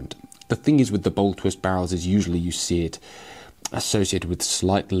different. The thing is with the bold twist barrels is usually you see it associated with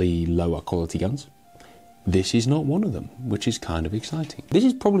slightly lower quality guns. This is not one of them, which is kind of exciting. This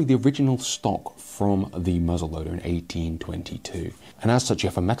is probably the original stock from the muzzleloader in 1822. And as such, you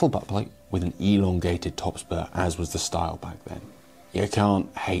have a metal butt plate with an elongated top spur, as was the style back then. You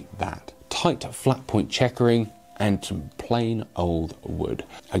can't hate that. Tight flat point checkering and some plain old wood.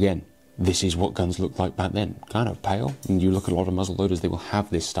 Again, this is what guns looked like back then. Kind of pale. And you look at a lot of muzzleloaders, they will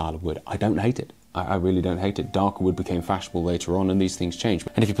have this style of wood. I don't hate it. I really don't hate it. Darker wood became fashionable later on and these things changed.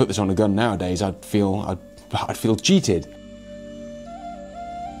 And if you put this on a gun nowadays, I'd feel cheated.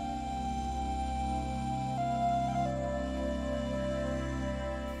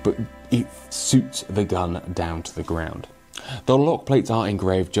 But it suits the gun down to the ground. The lock plates are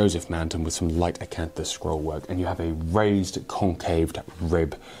engraved Joseph Manton with some light acanthus scrollwork, and you have a raised concaved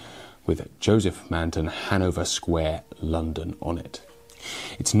rib with Joseph Manton, Hanover Square, London on it.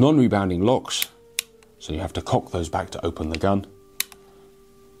 It's non-rebounding locks, so you have to cock those back to open the gun.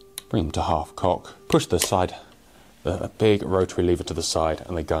 Bring them to half cock, push the big rotary lever to the side,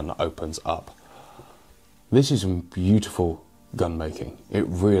 and the gun opens up. This is some beautiful gun making. It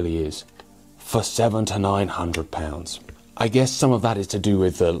really is. For £700 to £900. I guess some of that is to do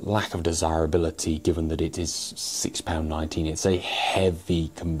with the lack of desirability, given that it is £6.19. It's a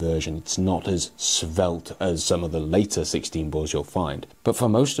heavy conversion. It's not as svelte as some of the later 16 bores you'll find. But for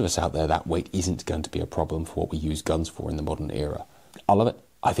most of us out there, that weight isn't going to be a problem for what we use guns for in the modern era. I love it.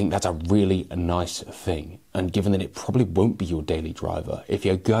 I think that's a really nice thing. And given that it probably won't be your daily driver, if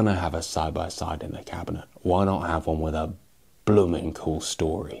you're gonna have a side-by-side in the cabinet, why not have one with a blooming cool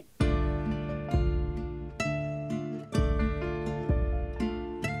story?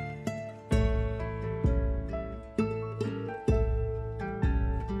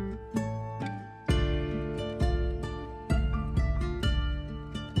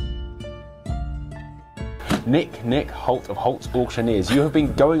 Nick Holt of Holts Auctioneers. You have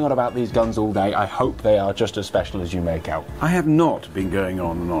been going on about these guns all day. I hope they are just as special as you make out. I have not been going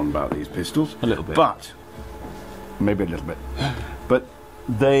on and on about these pistols. A little bit. But, maybe a little bit. But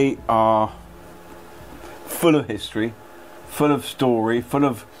they are full of history, full of story, full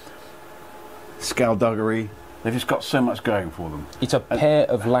of skullduggery. They've just got so much going for them. It's a pair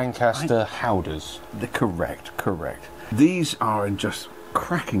of Lancaster Howders. They're correct. These are in just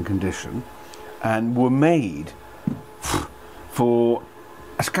cracking condition and were made for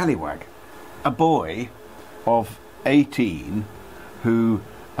a scallywag, a boy of 18 who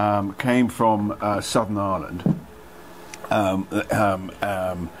came from Southern Ireland.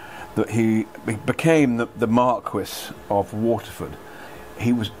 That he became the Marquis of Waterford.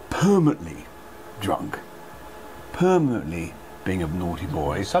 He was permanently drunk, permanently being a naughty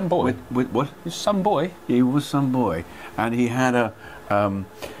boy. Some boy. With what? He's some boy. He was some boy, and he had a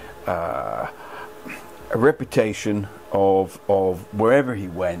reputation of wherever he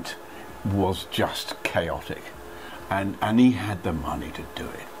went was just chaotic, and he had the money to do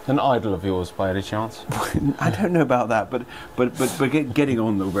it. An idol of yours, by any chance? I don't know about that, but getting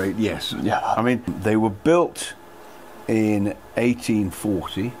on the road, yes. Yeah. I mean, they were built in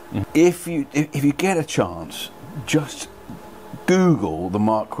 1840. If you get a chance, just Google the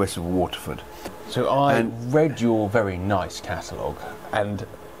Marquis of Waterford. So I read your very nice catalogue, and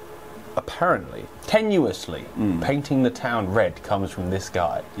apparently, tenuously, painting the town red comes from this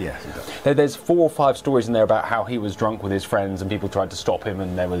guy. Yes, it does. There's 4 or 5 stories in there about how he was drunk with his friends and people tried to stop him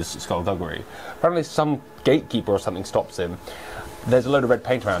and there was skullduggery. Apparently some gatekeeper or something stops him. There's a load of red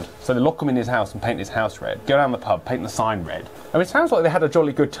paint around, so they lock him in his house and paint his house red. Go down the pub, paint the sign red. I mean, it sounds like they had a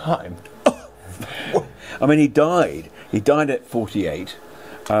jolly good time. I mean, he died. He died at 48,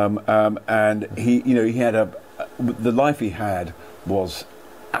 and he had the life he had was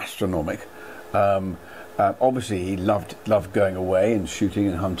astronomic. Obviously, he loved going away and shooting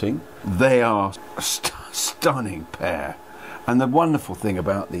and hunting. They are a stunning pair, and the wonderful thing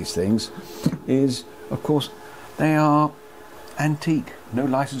about these things is, of course, they are antique, no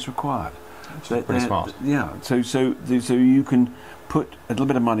license required. Pretty smart. Yeah. So you can put a little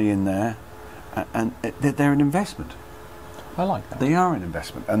bit of money in there, and they're an investment. I like that. They are an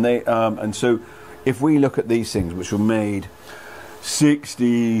investment, and they and so if we look at these things, which were made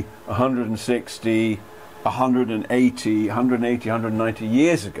 60, 160, 180, 190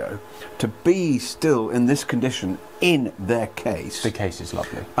 years ago, to be still in this condition in their case. The case is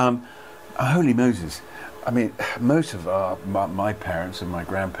lovely. Holy Moses. I mean, most of my parents and my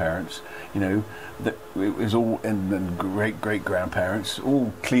grandparents, it was all, and great-great-grandparents,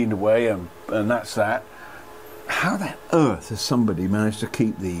 all cleaned away, and that's that. How the earth has somebody managed to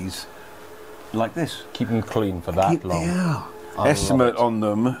keep these like this? Keep them clean for that long. Yeah. Estimate on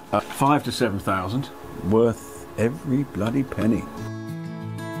them, 5,000 to 7,000, worth every bloody penny.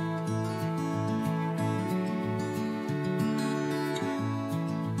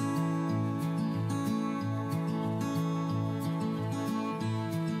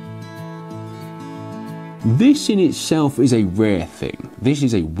 This in itself is a rare thing. This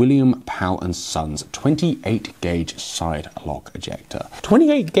is a William Powell & Sons 28 gauge side lock ejector.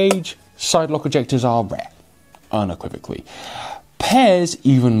 28 gauge side lock ejectors are rare, unequivocally. Pairs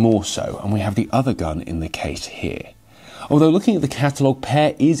even more so, and we have the other gun in the case here. Although looking at the catalogue,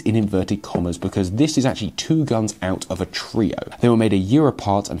 pair is in inverted commas because this is actually 2 guns out of a trio. They were made a year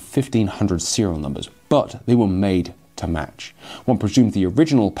apart and 1500 serial numbers, but they were made to match. One presumes the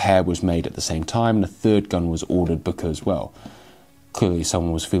original pair was made at the same time and a third gun was ordered because, well, clearly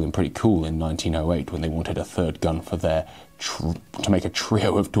someone was feeling pretty cool in 1908 when they wanted a third gun for their to make a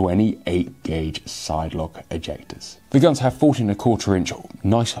trio of 28 gauge side lock ejectors. The guns have 14¼ inch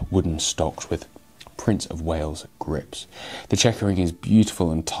nice wooden stocks with Prince of Wales grips. The checkering is beautiful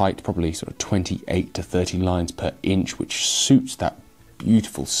and tight, probably sort of 28 to 30 lines per inch, which suits that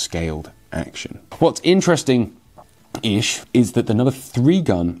beautiful scaled action. What's interesting-ish is that the number 3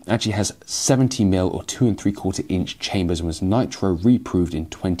 gun actually has 70mm or 2¾ inch chambers and was nitro reproved in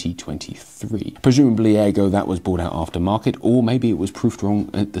 2023. Presumably, ergo, that was bought out aftermarket, or maybe it was proofed wrong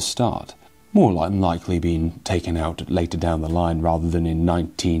at the start. More likely being taken out later down the line rather than in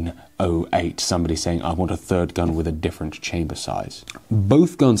 1908, somebody saying, I want a third gun with a different chamber size.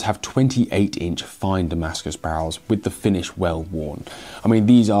 Both guns have 28-inch fine Damascus barrels with the finish well worn. I mean,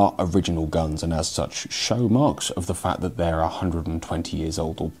 these are original guns and as such show marks of the fact that they're 120 years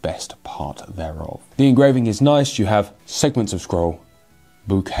old or best part thereof. The engraving is nice. You have segments of scroll,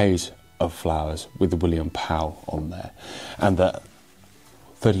 bouquets of flowers with the William Powell on there, and the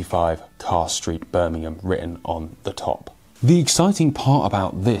 35 Carr Street, Birmingham written on the top. The exciting part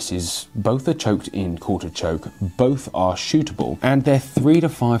about this is both are choked in quarter choke, both are shootable, and they're £3,000 to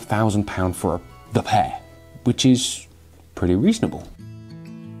 £5,000 for the pair, which is pretty reasonable.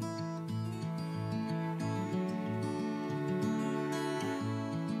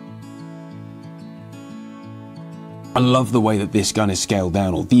 I love the way that this gun is scaled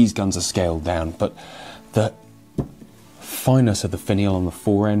down, or these guns are scaled down, but the fineness of the finial on the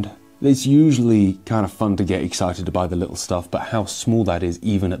forend, it's usually kind of fun to get excited by the little stuff, but how small that is,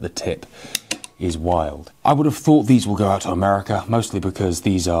 even at the tip, is wild. I would have thought these will go out to America, mostly because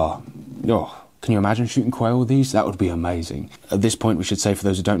these are, oh, can you imagine shooting quail with these? That would be amazing. At this point, we should say, for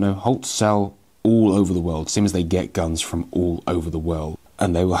those who don't know, Holts sell all over the world. It seems they get guns from all over the world,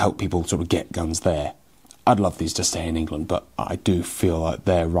 and they will help people sort of get guns there. I'd love these to stay in England, but I do feel like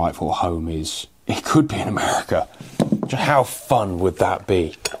their rightful home is, it could be in America. How fun would that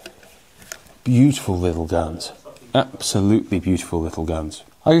be? Beautiful little guns. Absolutely beautiful little guns.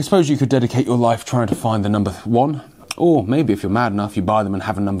 I suppose you could dedicate your life trying to find the number 1, or maybe if you're mad enough, you buy them and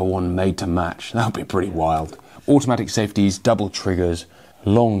have a number 1 made to match. That would be pretty wild. Automatic safeties, double triggers,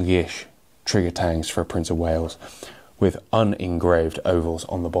 longish trigger tangs for a Prince of Wales, with unengraved ovals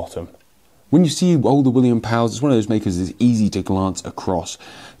on the bottom. When you see older William Powell's, it's one of those makers that's easy to glance across.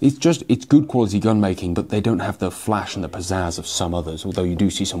 It's good quality gun making, but they don't have the flash and the pizzazz of some others, although you do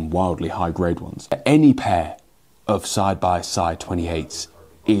see some wildly high grade ones. Any pair of side-by-side 28s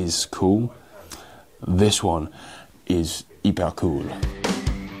is cool. This one is hyper cool.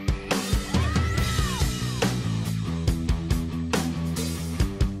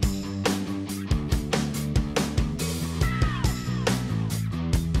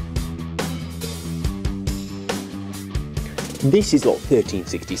 This is lot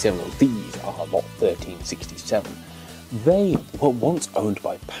 1367, or these are lot 1367. They were once owned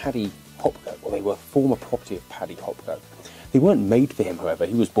by Paddy Hopkirk, or they were former property of Paddy Hopkirk. They weren't made for him, however.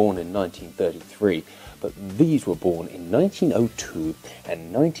 He was born in 1933, but these were born in 1902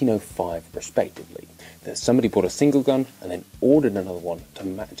 and 1905 respectively. Somebody bought a single gun and then ordered another one to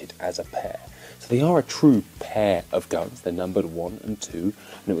match it as a pair. So they are a true pair of guns. They're numbered 1 and 2, and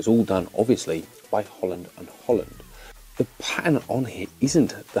it was all done, obviously, by Holland and Holland. The pattern on here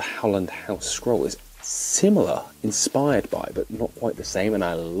isn't the Holland House scroll. It's similar, inspired by, but not quite the same, and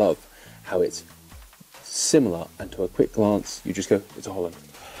I love how it's similar, and to a quick glance you just go, it's a Holland,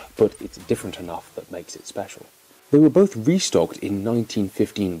 but it's different enough that makes it special. They were both restocked in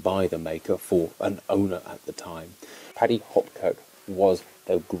 1915 by the maker for an owner at the time. Paddy Hopkirk was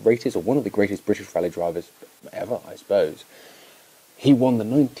the greatest, or one of the greatest British rally drivers ever, I suppose. He won the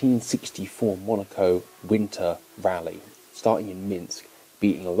 1964 Monaco Winter Rally, starting in Minsk,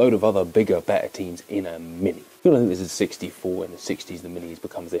 beating a load of other bigger, better teams in a Mini. You know, I think this is 64, in the 60s the Mini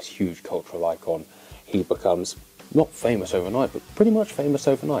becomes this huge cultural icon. He becomes, not famous overnight, but pretty much famous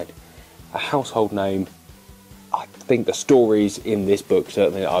overnight. A household name. I think the stories in this book,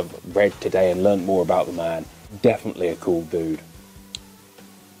 certainly I've read today and learned more about the man, definitely a cool dude.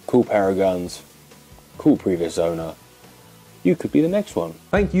 Cool pair of guns, cool previous owner. You could be the next one.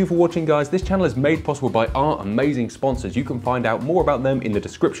 Thank you for watching, guys. This channel is made possible by our amazing sponsors. You can find out more about them in the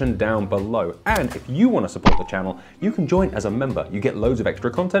description down below. And if you want to support the channel, you can join as a member. You get loads of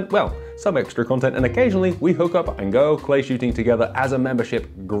extra content, well, some extra content, and occasionally we hook up and go clay shooting together as a membership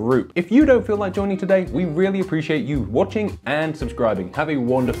group. If you don't feel like joining today, we really appreciate you watching and subscribing. Have a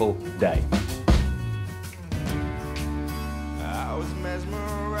wonderful day. I was mesmerized.